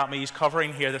mirror at me, he's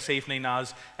covering here this evening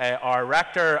as our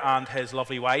rector, and his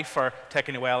lovely wife are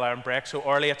taking a well-earned break. So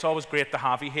Orly, it's always great to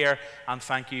have you here, and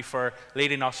thank you for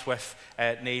leading us with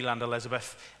Neil and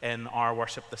Elizabeth in our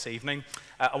worship this evening.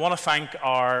 I want to thank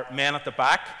our men at the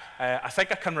back. I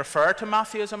think I can refer to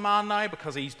Matthew as a man now,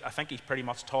 because I think he's pretty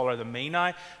much taller than me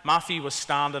now. Matthew was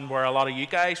standing where a lot of you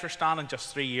guys were standing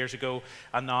just 3 years ago,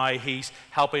 and now he's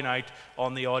helping out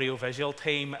on the audio-visual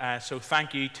team. So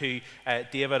thank you to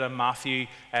David and Matthew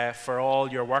for all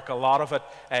your work. A lot of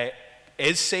it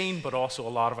is seen, but also a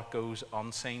lot of it goes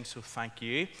unseen, so thank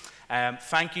you.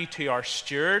 Thank you to our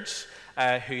stewards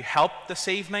who helped this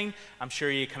evening. I'm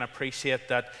sure you can appreciate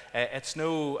that it's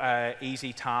no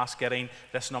easy task getting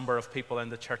this number of people in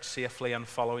the church safely and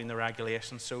following the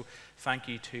regulations. So thank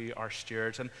you to our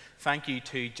stewards, and thank you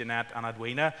to Jeanette and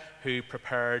Edwina, who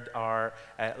prepared our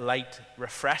light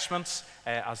refreshments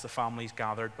as the families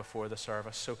gathered before the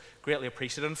service. So greatly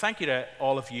appreciated, and thank you to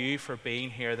all of you for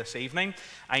being here this evening.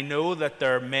 I know that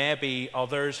there may be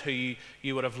others who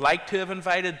you would have liked to have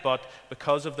invited, but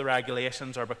because of the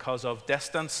regulations or because of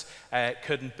distance,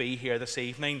 couldn't be here this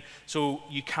evening. So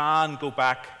you can go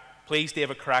back. Please,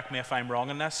 David, correct me if I'm wrong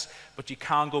in this, but you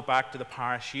can go back to the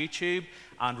parish YouTube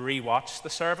and re-watch the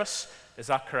service. Is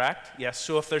that correct? Yes.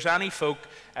 So if there's any folk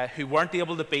who weren't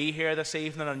able to be here this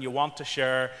evening and you want to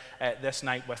share this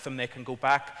night with them, they can go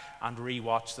back and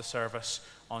re-watch the service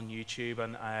on YouTube,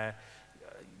 and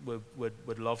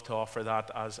would love to offer that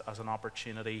as an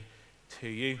opportunity to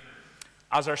you.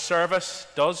 As our service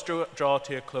does draw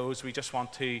to a close, we just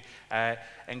want to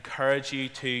encourage you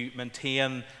to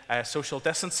maintain social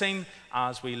distancing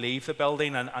as we leave the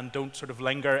building, and don't sort of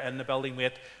linger in the building.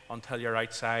 Wait until you're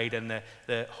outside in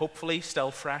the hopefully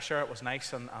still fresh air. It was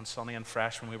nice and sunny and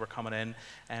fresh when we were coming in,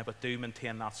 but do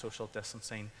maintain that social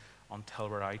distancing until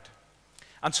we're out.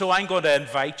 And so I'm going to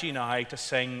invite you now to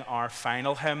sing our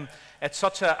final hymn. It's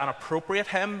such an appropriate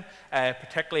hymn,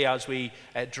 particularly as we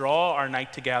draw our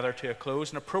night together to a close,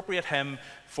 an appropriate hymn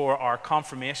for our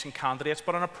confirmation candidates,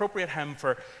 but an appropriate hymn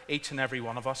for each and every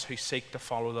one of us who seek to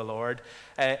follow the Lord.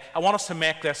 I want us to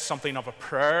make this something of a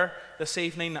prayer this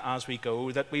evening as we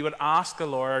go, that we would ask the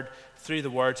Lord through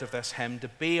the words of this hymn to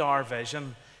be our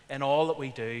vision in all that we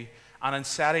do, and in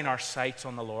setting our sights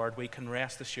on the Lord, we can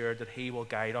rest assured that He will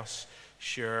guide us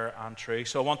sure and true.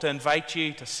 So I want to invite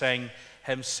you to sing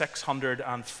hymn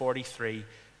 643,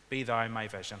 Be Thou My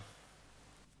Vision.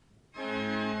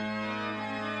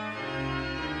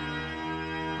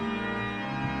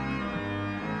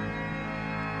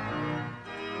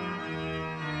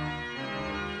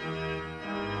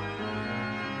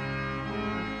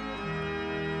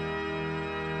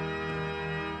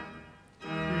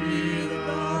 Be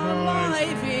thou my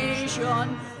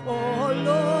vision, O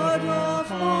Lord of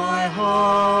my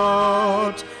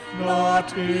heart,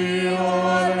 not be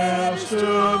all else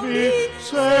to me,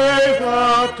 save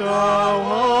that thou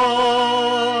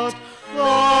art.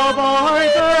 Thou my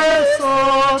best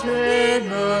thought in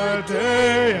the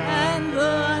day and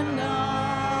the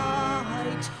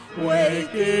night,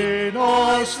 waking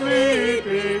or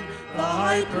sleeping,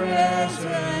 thy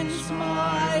presence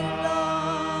my light.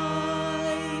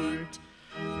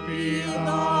 Be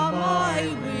thou my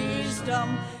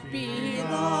wisdom, be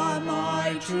thou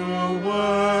my true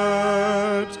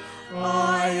word,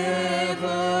 I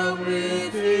ever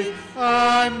with thee,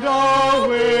 and thou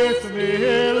with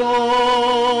me,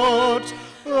 Lord.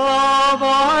 Thou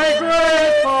my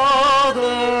great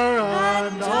Father,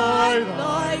 and I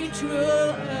thy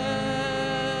true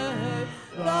heir,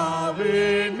 thou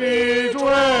in me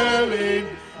dwelling,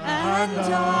 and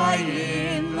I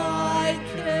in thy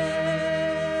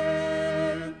care.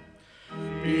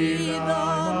 Be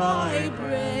thou my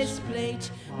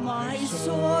breastplate, my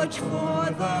sword for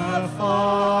the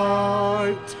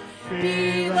fight.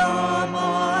 Be thou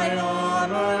my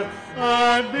armor,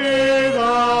 and be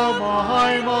thou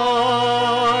my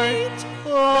might.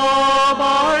 Thou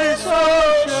my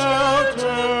soul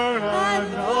shelter,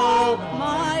 and thou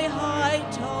my high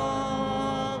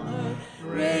tower.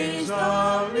 Raise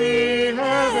thou me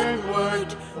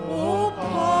heavenward, O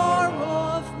power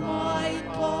of my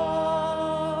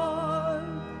power.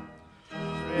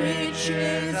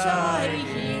 Riches I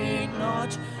heed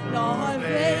not, nor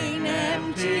vain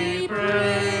empty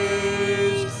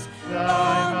praise.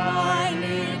 Thou mine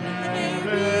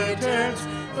inheritance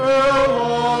through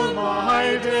all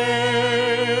my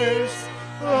days.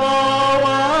 Thou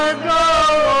and thou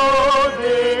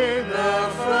only, the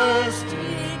first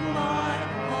in my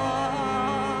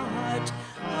heart.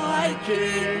 My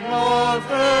King of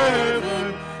heaven,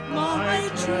 my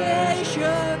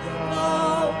treasure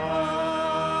thou art.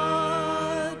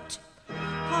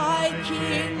 High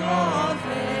King of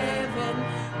heaven,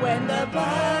 when the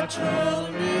battle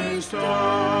is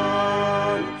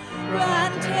done,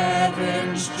 grant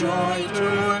heaven's joy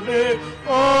to me,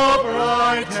 O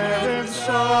bright heaven's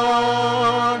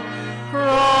Son.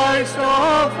 Christ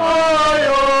of my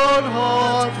own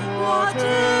heart,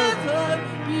 whatever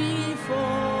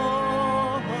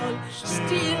befall,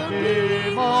 still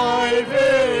be my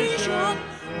vision,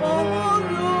 O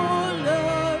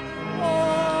ruler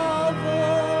of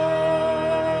all.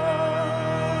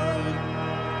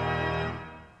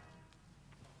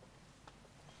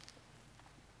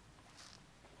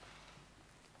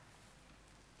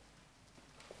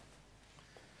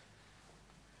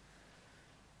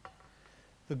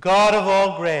 The God of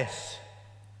all grace,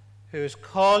 who has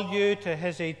called you to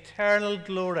His eternal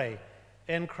glory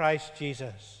in Christ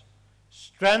Jesus,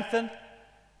 strengthen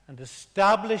and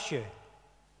establish you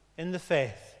in the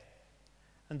faith,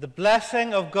 and the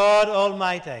blessing of God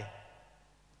Almighty,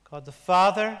 God the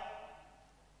Father,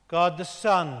 God the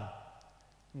Son,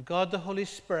 and God the Holy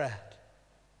Spirit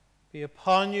be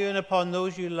upon you and upon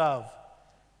those you love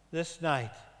this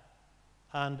night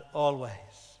and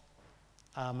always.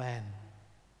 Amen.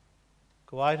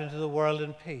 Go out into the world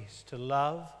in peace to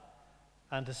love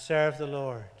and to serve the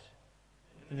Lord.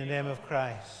 In the name of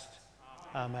Christ.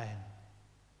 Amen.